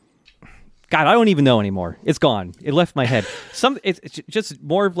like, God, I don't even know anymore. It's gone. It left my head. It's just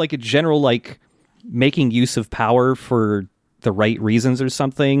more of like a general like making use of power for the right reasons or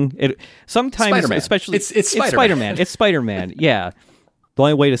something. Sometimes, Spider-Man. especially it's Spider-Man. It's Spider-Man. Yeah. The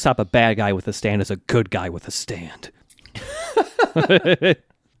only way to stop a bad guy with a stand is a good guy with a stand.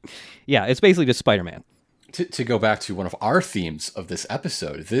 Yeah, it's basically just Spider-Man. To go back to one of our themes of this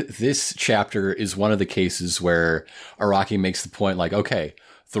episode, this chapter is one of the cases where Araki makes the point like, okay,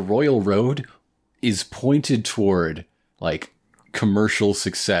 the Royal Road is pointed toward like commercial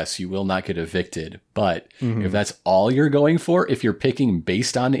success. You will not get evicted. But if that's all you're going for, if you're picking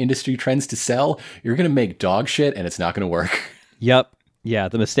based on industry trends to sell, you're going to make dog shit and it's not going to work. Yep. Yeah,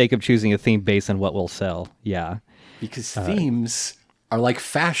 the mistake of choosing a theme based on what will sell. Yeah. Because themes are like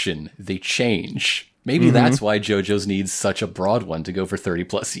fashion. They change. Maybe that's why JoJo's needs such a broad one to go for 30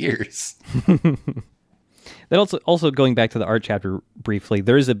 plus years. That also going back to the art chapter briefly,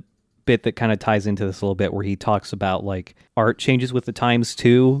 there is a bit that kind of ties into this a little bit where he talks about like art changes with the times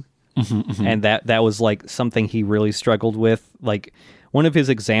too. And that was like something he really struggled with. Like one of his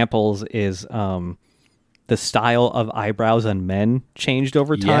examples is the style of eyebrows on men changed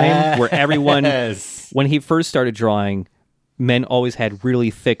over time, where everyone, when he first started drawing, men always had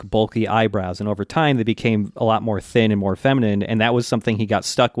really thick, bulky eyebrows, and over time they became a lot more thin and more feminine, and that was something he got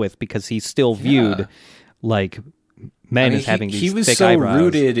stuck with because he still viewed like men as having these thick eyebrows. He was so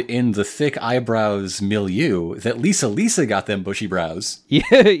rooted in the thick eyebrows milieu that Lisa got them bushy brows.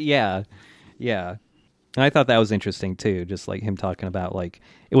 Yeah. And I thought that was interesting too, just like him talking about like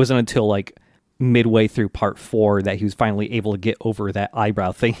it wasn't until like midway through part 4 that he was finally able to get over that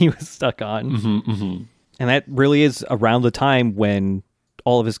eyebrow thing he was stuck on. And that really is around the time when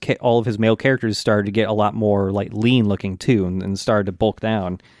all of his male characters started to get a lot more like lean looking too, and started to bulk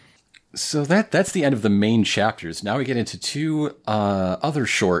down. So that's the end of the main chapters. Now we get into 2 other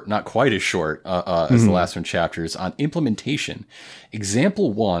short, not quite as short as the last one chapters on implementation.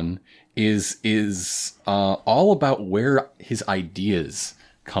 Example 1 is all about where his ideas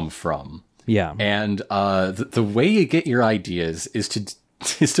come from. Yeah, and the way you get your ideas is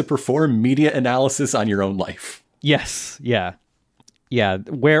to perform media analysis on your own life. Yes, yeah,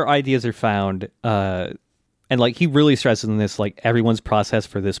 where ideas are found. And like he really stresses in this, like everyone's process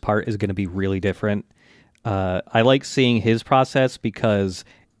for this part is going to be really different. I like seeing his process because,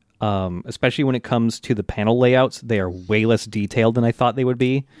 especially when it comes to the panel layouts, they are way less detailed than I thought they would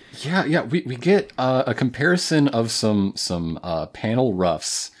be. Yeah. We get a comparison of some panel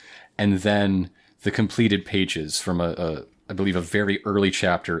roughs, and then the completed pages from I believe a very early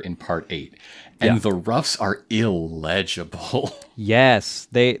chapter in part 8, and the roughs are illegible. Yes,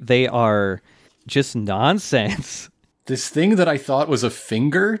 they are. Just nonsense. This thing that I thought was a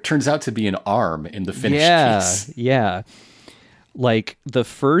finger turns out to be an arm in the finished piece. Yeah. Like the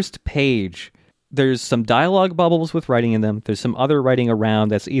first page, there's some dialogue bubbles with writing in them. There's some other writing around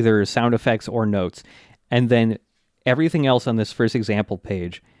that's either sound effects or notes. And then everything else on this first example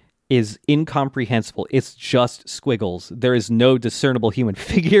page is incomprehensible. It's just squiggles. There is no discernible human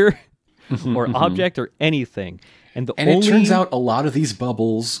figure or object or anything. And it turns out a lot of these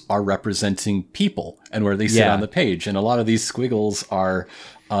bubbles are representing people and where they sit on the page. And a lot of these squiggles are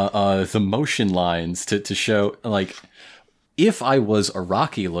the motion lines to show, like, if I was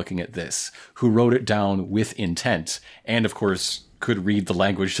Araki looking at this, who wrote it down with intent, and of course could read the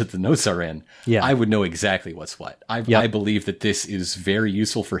language that the notes are in, I would know exactly what's what. I believe that this is very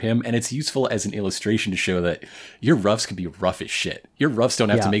useful for him, and it's useful as an illustration to show that your roughs can be rough as shit. Your roughs don't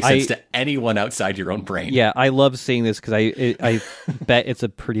have to make sense to anyone outside your own brain. Yeah, I love seeing this because I bet it's a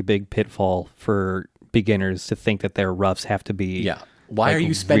pretty big pitfall for beginners to think that their roughs have to be. Yeah. Why are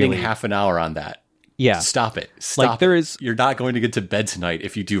you spending half an hour on that? Yeah. Stop it. Stop it. You're not going to get to bed tonight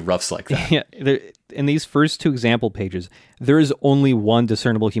if you do roughs like that. Yeah. In these first 2 example pages, there is only one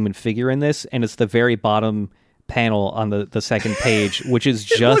discernible human figure in this, and it's the very bottom panel on the second page, which is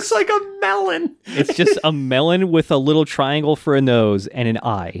just... It looks like a melon. It's just a melon with a little triangle for a nose and an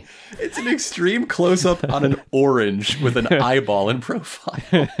eye. It's an extreme close-up on an orange with an eyeball in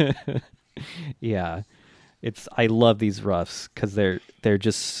profile. Yeah. I love these roughs because they're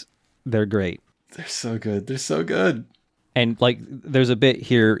great. They're so good. They're so good. And like, there's a bit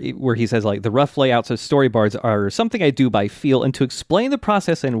here where he says like the rough layouts of storyboards are something I do by feel, and to explain the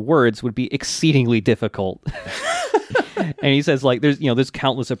process in words would be exceedingly difficult. And he says like, there's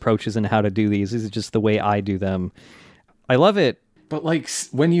countless approaches in how to do these. This is just the way I do them. I love it. But like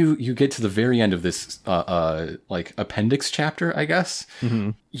when you get to the very end of this like appendix chapter, I guess,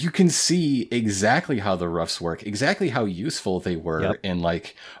 you can see exactly how the roughs work, exactly how useful they were in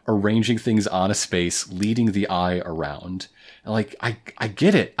like arranging things on a space, leading the eye around. And like I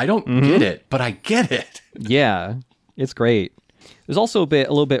get it. I don't get it, but I get it. Yeah, it's great. There's also a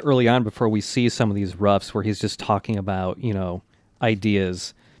little bit early on before we see some of these roughs where he's just talking about,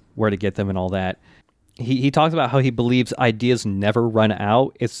 ideas, where to get them and all that. He talks about how he believes ideas never run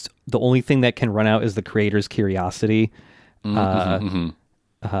out. It's the only thing that can run out is the creator's curiosity. And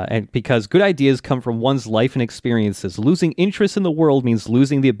because good ideas come from one's life and experiences. Losing interest in the world means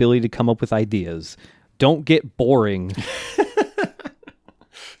losing the ability to come up with ideas. Don't get boring.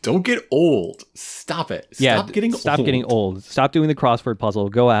 Don't get old. Stop it. Yeah, Stop getting stop old. getting old. Stop doing the crossword puzzle.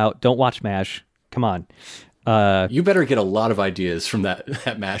 Go out. Don't watch MASH. Come on. You better get a lot of ideas from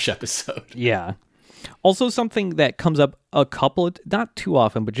that MASH episode. Yeah. Also, something that comes up not too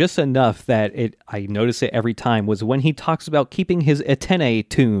often, but just enough that I notice it every time, was when he talks about keeping his antennae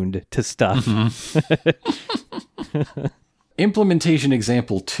tuned to stuff. Implementation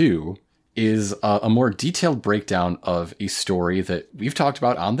example 2 is a more detailed breakdown of a story that we've talked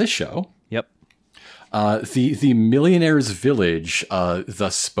about on this show. Yep. The Millionaire's Village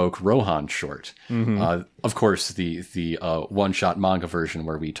Thus Spoke Rohan short. Of course, the one-shot manga version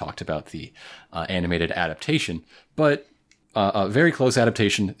where we talked about the animated adaptation, but a very close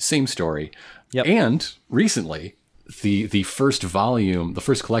adaptation, same story. Yep. And recently, the first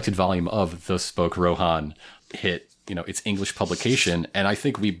collected volume of Thus Spoke Rohan hit, its English publication, and I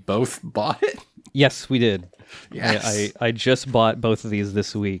think we both bought it. Yes, we did. Yes. I just bought both of these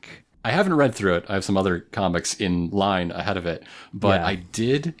this week. I haven't read through it. I have some other comics in line ahead of it, but Yeah. I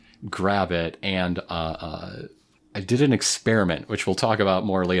did grab it, and I did an experiment, which we'll talk about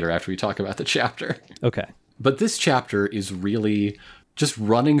more later after we talk about the chapter. Okay. But this chapter is really just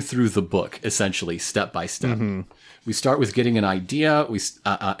running through the book, essentially, step by step. We start with getting an idea,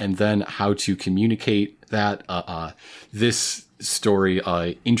 and then how to communicate that. This story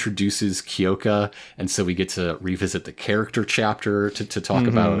introduces Kyoka, and so we get to revisit the character chapter to talk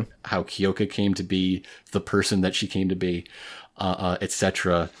about how Kyoka came to be the person that she came to be,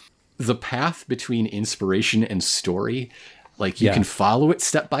 etc. The path between inspiration and story, you can follow it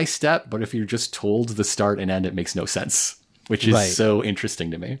step by step, but if you're just told the start and end, it makes no sense, which is so interesting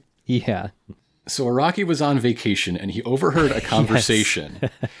to me. Yeah. So Araki was on vacation, and he overheard a conversation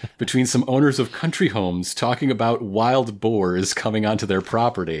between some owners of country homes talking about wild boars coming onto their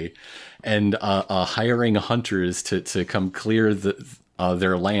property and hiring hunters to come clear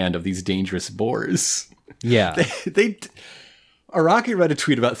their land of these dangerous boars. Yeah. Araki read a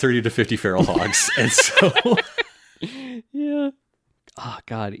tweet about 30 to 50 feral hogs, and so... Yeah. Oh,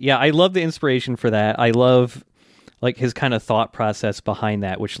 God. Yeah, I love the inspiration for that. I love... his kind of thought process behind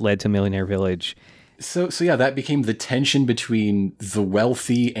that, which led to Millionaire Village. So yeah, that became the tension between the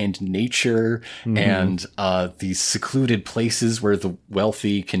wealthy and nature, and these secluded places where the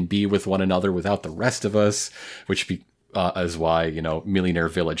wealthy can be with one another without the rest of us, which is why, Millionaire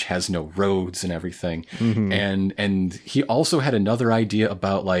Village has no roads and everything. And he also had another idea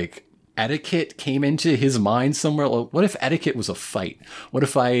about etiquette came into his mind somewhere. What if etiquette was a fight? What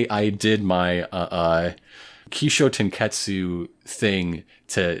if I did my Kisho Tenketsu thing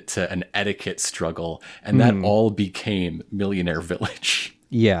to an etiquette struggle, and that all became Millionaire Village.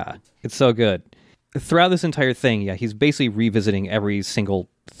 Yeah, it's so good. Throughout this entire thing, he's basically revisiting every single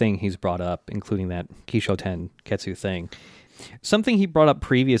thing he's brought up, including that Kisho Tenketsu thing. Something he brought up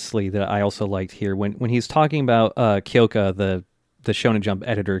previously that I also liked here, when he's talking about Kyoka, the Shonen Jump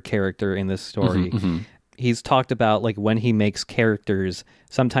editor character in this story, he's talked about when he makes characters,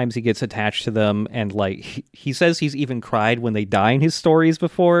 sometimes he gets attached to them, and he says he's even cried when they die in his stories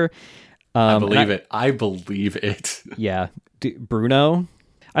before. I believe it. Yeah. Bruno,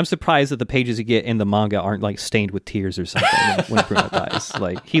 I'm surprised that the pages you get in the manga aren't stained with tears or something when Bruno dies.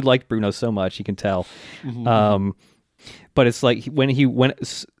 He liked Bruno so much, you can tell. But it's when he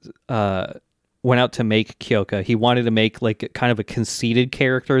went out to make Kyoka, he wanted to make kind of a conceited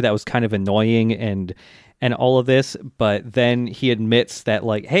character that was kind of annoying and all of this, but then he admits that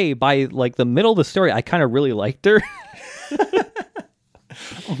hey, by the middle of the story, I kind of really liked her.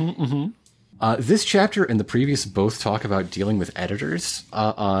 This chapter and the previous both talk about dealing with editors.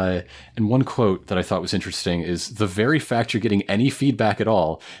 And one quote that I thought was interesting is, "The very fact you're getting any feedback at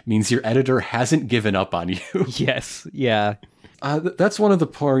all means your editor hasn't given up on you." Yes. Yeah. That's one of the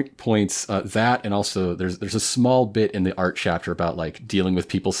points, that, and also there's a small bit in the art chapter about dealing with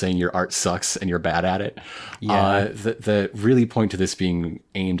people saying your art sucks and you're bad at it. Yeah. That really point to this being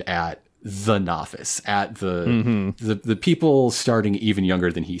aimed at the novice, at the people starting even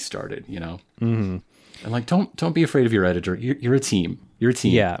younger than he started, And don't be afraid of your editor. You're a team. You're a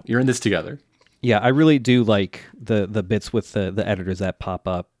team. Yeah. You're in this together. Yeah, I really do like the bits with the editors that pop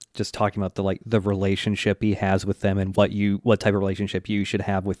up, just talking about the relationship he has with them and what type of relationship you should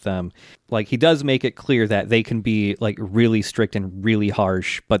have with them. He does make it clear that they can be really strict and really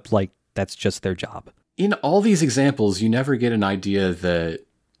harsh, but that's just their job. In all these examples, you never get an idea that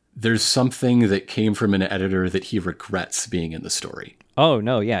there's something that came from an editor that he regrets being in the story. Oh,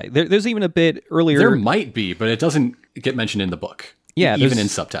 no, yeah. There's even a bit earlier... There might be, but it doesn't get mentioned in the book. Yeah, even in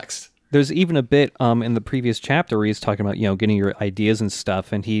subtext. There's even a bit in the previous chapter where he's talking about, getting your ideas and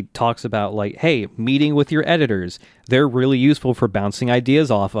stuff, and he talks about, like, hey, meeting with your editors. They're really useful for bouncing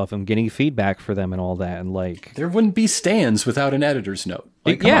ideas off of them, getting feedback for them and all that. And, like... There wouldn't be stands without an editor's note.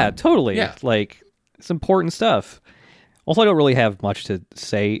 Like, yeah, on. Totally. Yeah. Like, it's important stuff. Also, I don't really have much to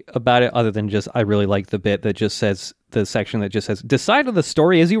say about it other than just I really like the bit that just says, the section that just says, decide on the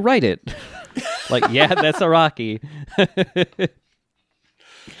story as you write it. Like, yeah, that's Araki.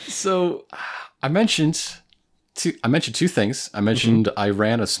 So I mentioned two things. I mentioned I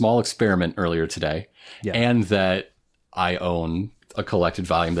ran a small experiment earlier today, and that I own a collected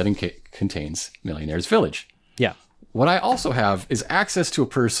volume that contains Millionaire's Village. Yeah. What I also have is access to a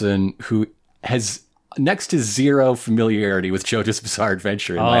person who has next to zero familiarity with JoJo's Bizarre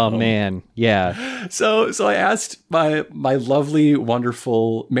Adventure in my home. Oh, man. Yeah. So I asked my lovely,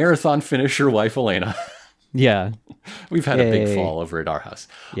 wonderful marathon finisher wife, Elena. Yeah. We've had a big fall over at our house.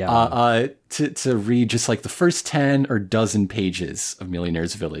 Yeah. To read just like the first 10 or dozen pages of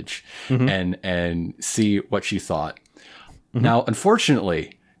Millionaire's Village and see what she thought. Now,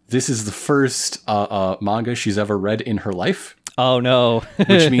 unfortunately, this is the first manga she's ever read in her life. Oh, no.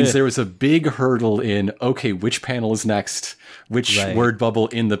 Which means there was a big hurdle in, okay, which panel is next? Which word bubble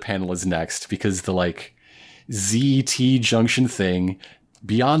in the panel is next? Because the like ZT junction thing,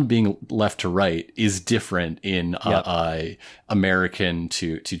 beyond being left to right, is different in American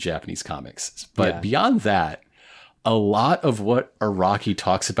to Japanese comics. But beyond that, a lot of what Araki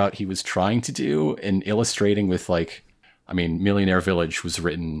talks about he was trying to do and illustrating with, like, I mean, Millionaire Village was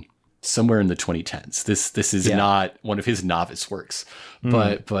written somewhere in the 2010s. This is not one of his novice works,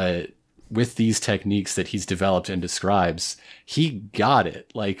 but with these techniques that he's developed and describes, he got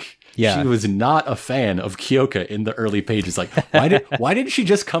it. Like, she was not a fan of Kyoka in the early pages. Like, why didn't she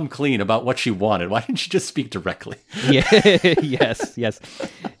just come clean about what she wanted? Why didn't she just speak directly? Yeah. Yes.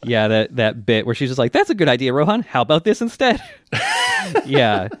 Yeah, that bit where she's just like, that's a good idea, Rohan. How about this instead?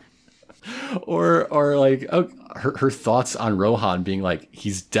 Yeah. Or like her thoughts on Rohan being like,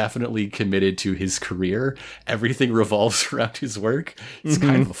 he's definitely committed to his career. Everything revolves around his work. He's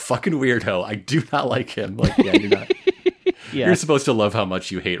kind of a fucking weirdo. I do not like him. Like, yeah, you're not. You're supposed to love how much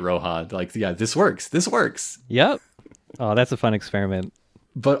you hate Rohan. Like, yeah, this works. This works. Yep. Oh, that's a fun experiment.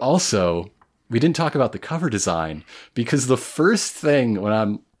 But also, we didn't talk about the cover design, because the first thing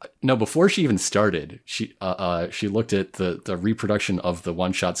before she even started, she looked at the reproduction of the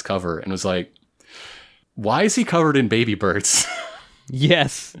One Shot's cover and was like, why is he covered in baby birds?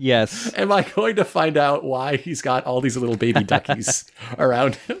 Yes. Am I going to find out why he's got all these little baby duckies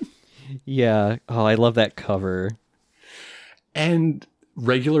around him? Yeah. Oh, I love that cover. And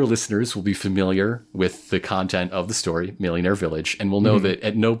regular listeners will be familiar with the content of the story, Millionaire Village, and will know that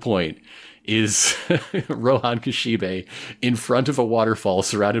at no point is Rohan Kishibe in front of a waterfall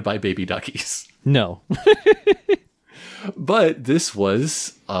surrounded by baby duckies. No. But this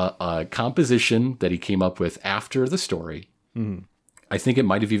was a composition that he came up with after the story. I think it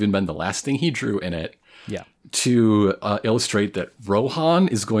might have even been the last thing he drew in it. Yeah. To illustrate that Rohan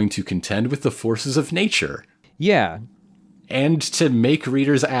is going to contend with the forces of nature. Yeah. And to make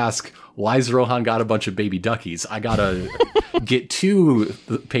readers ask, why's Rohan got a bunch of baby duckies? I gotta get to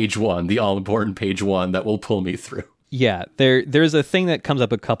page one, the all-important page one that will pull me through. Yeah, there's a thing that comes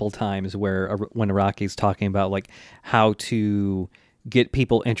up a couple times where when Araki's talking about like how to get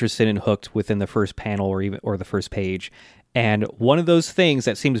people interested and hooked within the first panel or the first page. And one of those things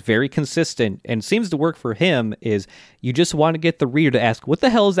that seems very consistent and seems to work for him is you just want to get the reader to ask, what the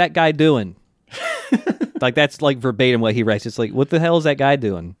hell is that guy doing? Like, that's like verbatim what he writes. It's like, what the hell is that guy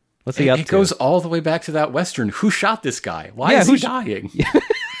doing? What's he up to? It goes all the way back to that Western. Who shot this guy? Why is he dying?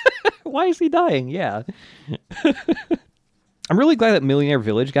 Why is he dying? Yeah. I'm really glad that Millionaire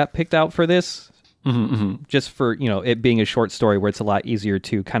Village got picked out for this. Just for, it being a short story where it's a lot easier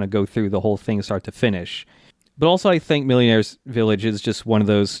to kind of go through the whole thing start to finish. But also I think Millionaire's Village is just one of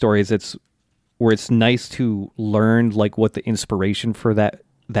those stories where it's nice to learn like what the inspiration for that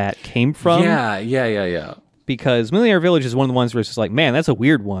came from. Yeah. Because Millionaire Village is one of the ones where it's just like, man, that's a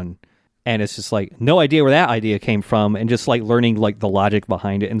weird one. And it's just like, no idea where that idea came from. And just like learning like the logic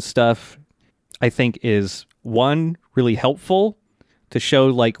behind it and stuff, I think is one, really helpful to show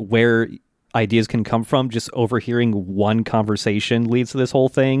like where ideas can come from. Just overhearing one conversation leads to this whole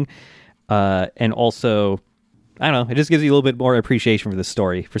thing. And also, I don't know, it just gives you a little bit more appreciation for the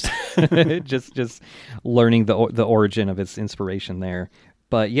story. just learning the origin of its inspiration there.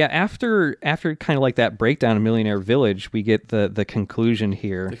 But yeah, after kind of like that breakdown of Millionaire Village, we get the conclusion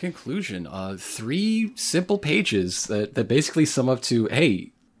here. The conclusion, 3 simple pages that basically sum up to,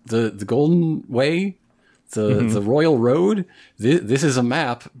 hey, the Golden Way, The Royal Road, this is a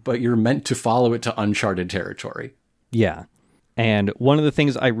map, but you're meant to follow it to uncharted territory. Yeah. And one of the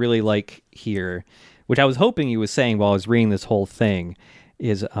things I really like here, which I was hoping he was saying while I was reading this whole thing,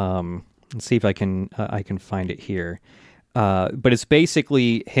 is let's see if I can find it here. But it's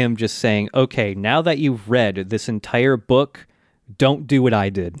basically him just saying, okay, now that you've read this entire book, don't do what I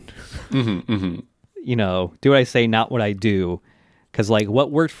did. You know, do what I say, not what I do. Because, like,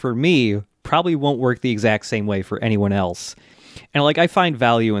 what worked for me probably won't work the exact same way for anyone else. And, like, I find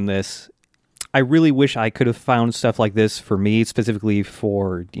value in this. I really wish I could have found stuff like this for me, specifically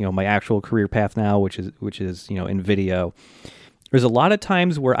for, you know, my actual career path now, which is, you know, in video. There's a lot of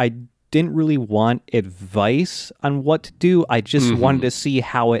times where I didn't really want advice on what to do. I just wanted to see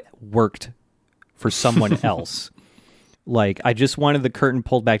how it worked for someone else. Like, I just wanted the curtain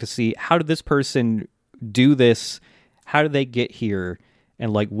pulled back to see, how did this person do this? How did they get here?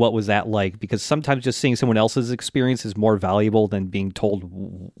 And, like, what was that like? Because sometimes just seeing someone else's experience is more valuable than being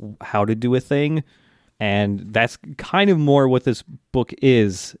told how to do a thing. And that's kind of more what this book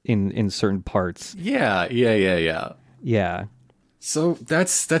is in certain parts. Yeah. Yeah. So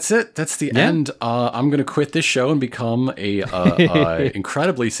that's it. That's the end. I'm going to quit this show and become a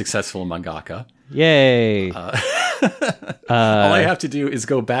incredibly successful mangaka. Yay. All I have to do is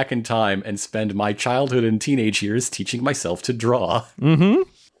go back in time and spend my childhood and teenage years teaching myself to draw. Mm-hmm.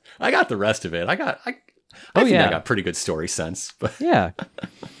 I got the rest of it. I think I got pretty good story sense. But yeah.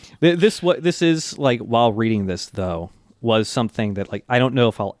 This is like, while reading this though, was something that, like, I don't know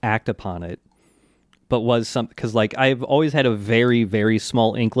if I'll act upon it, but was something, because, like, I've always had a very, very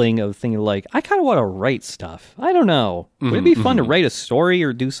small inkling of thinking, like, I kind of want to write stuff. I don't know. Would it be fun to write a story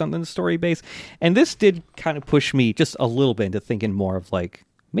or do something story-based? And this did kind of push me just a little bit into thinking more of, like,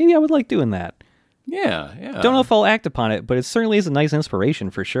 maybe I would like doing that. Yeah. Don't know if I'll act upon it, but it certainly is a nice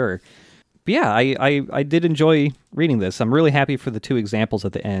inspiration for sure. But yeah, I did enjoy reading this. I'm really happy for the 2 examples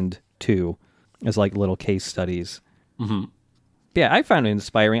at the end, too, as, like, little case studies. Mm-hmm. Yeah, I found it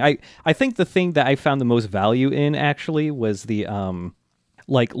inspiring. I think the thing that I found the most value in, actually, was the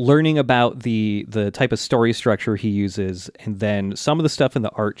like, learning about the type of story structure he uses, and then some of the stuff in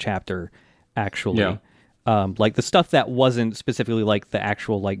the art chapter, actually. Yeah. Like, the stuff that wasn't specifically, like, the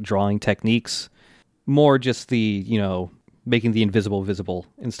actual, like, drawing techniques, more just the, you know, making the invisible visible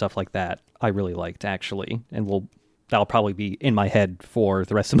and stuff like that, I really liked, actually. And that'll probably be in my head for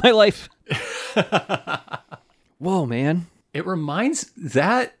the rest of my life. Whoa, man. It reminds,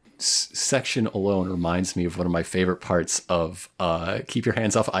 that section alone reminds me of one of my favorite parts of Keep Your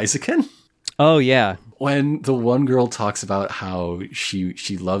Hands Off Isaacin. Oh, yeah. When the one girl talks about how she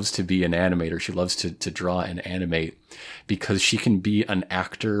loves to be an animator, she loves to draw and animate because she can be an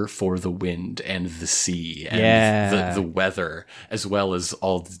actor for the wind and the sea and the weather, as well as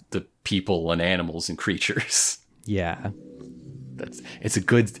all the people and animals and creatures. Yeah. It's a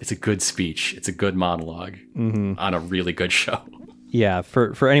good speech. It's a good monologue on a really good show. Yeah,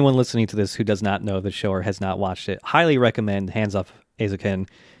 for anyone listening to this who does not know the show or has not watched it, highly recommend Hands Off Eizouken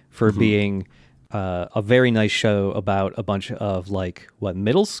for being a very nice show about a bunch of, like,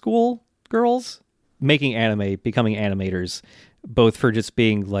 middle school girls making anime, becoming animators, both for just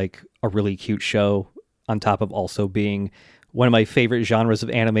being, like, a really cute show on top of also being one of my favorite genres of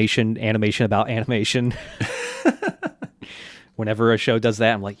animation about animation. Whenever a show does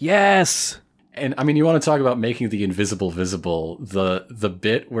that, I'm like, yes! And, I mean, you want to talk about making the invisible visible, the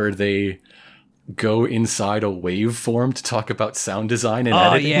bit where they go inside a waveform to talk about sound design and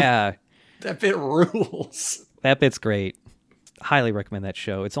editing. Oh, yeah. That bit rules. That bit's great. Highly recommend that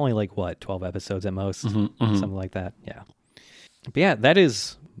show. It's only, like, 12 episodes at most? Something like that, yeah. But yeah, that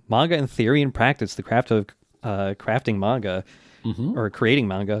is Manga in Theory and Practice, the craft of crafting manga, or creating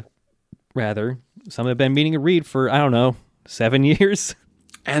manga, rather. Something I've been meaning to read for, I don't know, 7 years.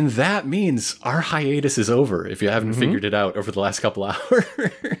 And that means our hiatus is over, if you haven't figured it out over the last couple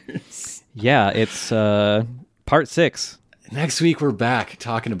hours. Yeah, it's part 6. Next week, we're back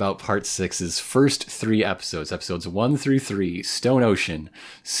talking about part 6's first 3 episodes. Episodes 1 through 3, Stone Ocean,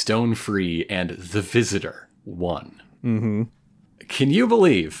 Stone Free, and The Visitor 1. Mm-hmm. Can you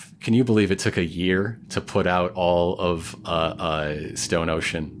believe it took a year to put out all of Stone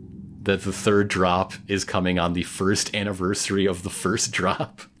Ocean? That the 3rd drop is coming on the 1st anniversary of the 1st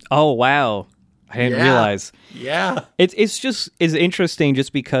drop. Oh, wow. I didn't realize. Yeah. It's interesting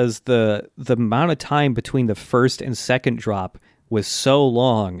just because the amount of time between the 1st and 2nd drop was so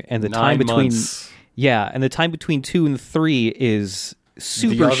long, and the 9 time between months. And the time between 2 and 3 is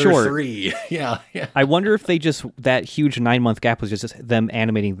super the other short. 3. Yeah. I wonder if that huge 9-month gap was just them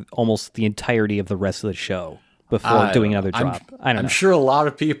animating almost the entirety of the rest of the show. before doing another drop. I don't know. I'm sure a lot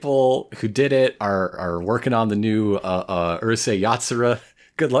of people who did it are working on the new Urusei Yatsura.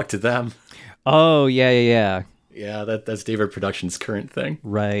 Good luck to them. Oh, yeah. Yeah, that's David Productions' current thing.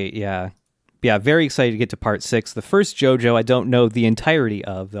 Right, yeah. Yeah, very excited to get to part 6. The first JoJo I don't know the entirety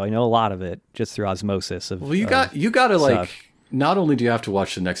of, though I know a lot of it just through osmosis. Well, you got to like, not only do you have to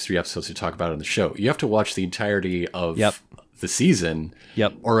watch the next 3 episodes to talk about on the show, you have to watch the entirety of the season.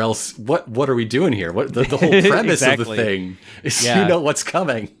 Yep. Or else, what are we doing here? What the whole premise of the thing is you know what's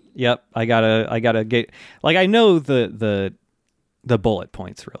coming. Yep. I gotta get, like, I know the bullet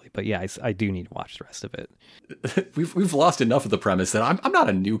points really, but yeah, I do need to watch the rest of it. We've lost enough of the premise that I'm not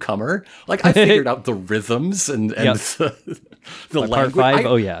a newcomer. Like, I figured out the rhythms and the language. Part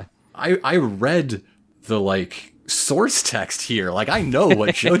 5, I read the like source text here. Like, I know what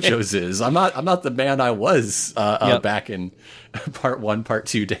JoJo's is. I'm not the man I was back in part 1, part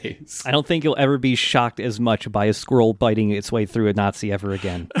 2 days. I don't think you'll ever be shocked as much by a squirrel biting its way through a Nazi ever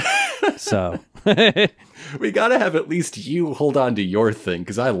again. So we gotta have at least you hold on to your thing,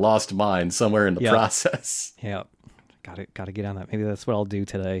 because I lost mine somewhere in the process. Yeah, gotta get on that. Maybe that's what I'll do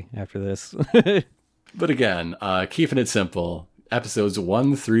today after this. But again, keeping it simple. Episodes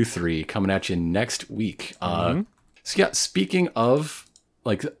 1 through 3 coming at you next week. So yeah, speaking of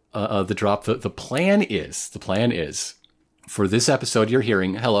like the drop, the plan is for this episode you're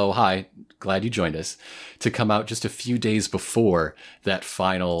hearing, hello, hi, glad you joined us, to come out just a few days before that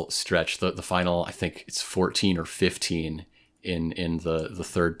final stretch, the final, I think it's 14 or 15 in the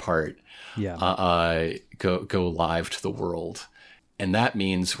third part. Go live to the world. And that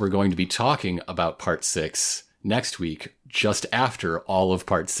means we're going to be talking about part 6 next week, just after all of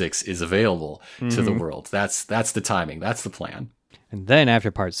part 6 is available to the world. That's the timing. That's the plan. And then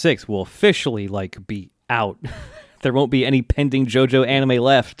after part 6, we'll officially like be out. There won't be any pending JoJo anime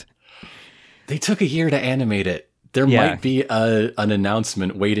left. They took a year to animate it. There might be an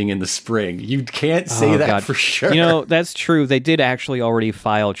announcement waiting in the spring. You can't say that for sure. You know, that's true. They did actually already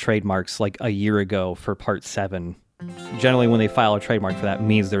file trademarks like a year ago for part 7. Generally, when they file a trademark for that,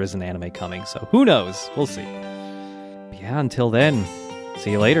 means there is an anime coming. So who knows? We'll see. But yeah, until then,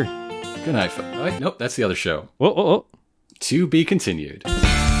 see you later. Good night. Nope, that's the other show. Whoa. To be continued.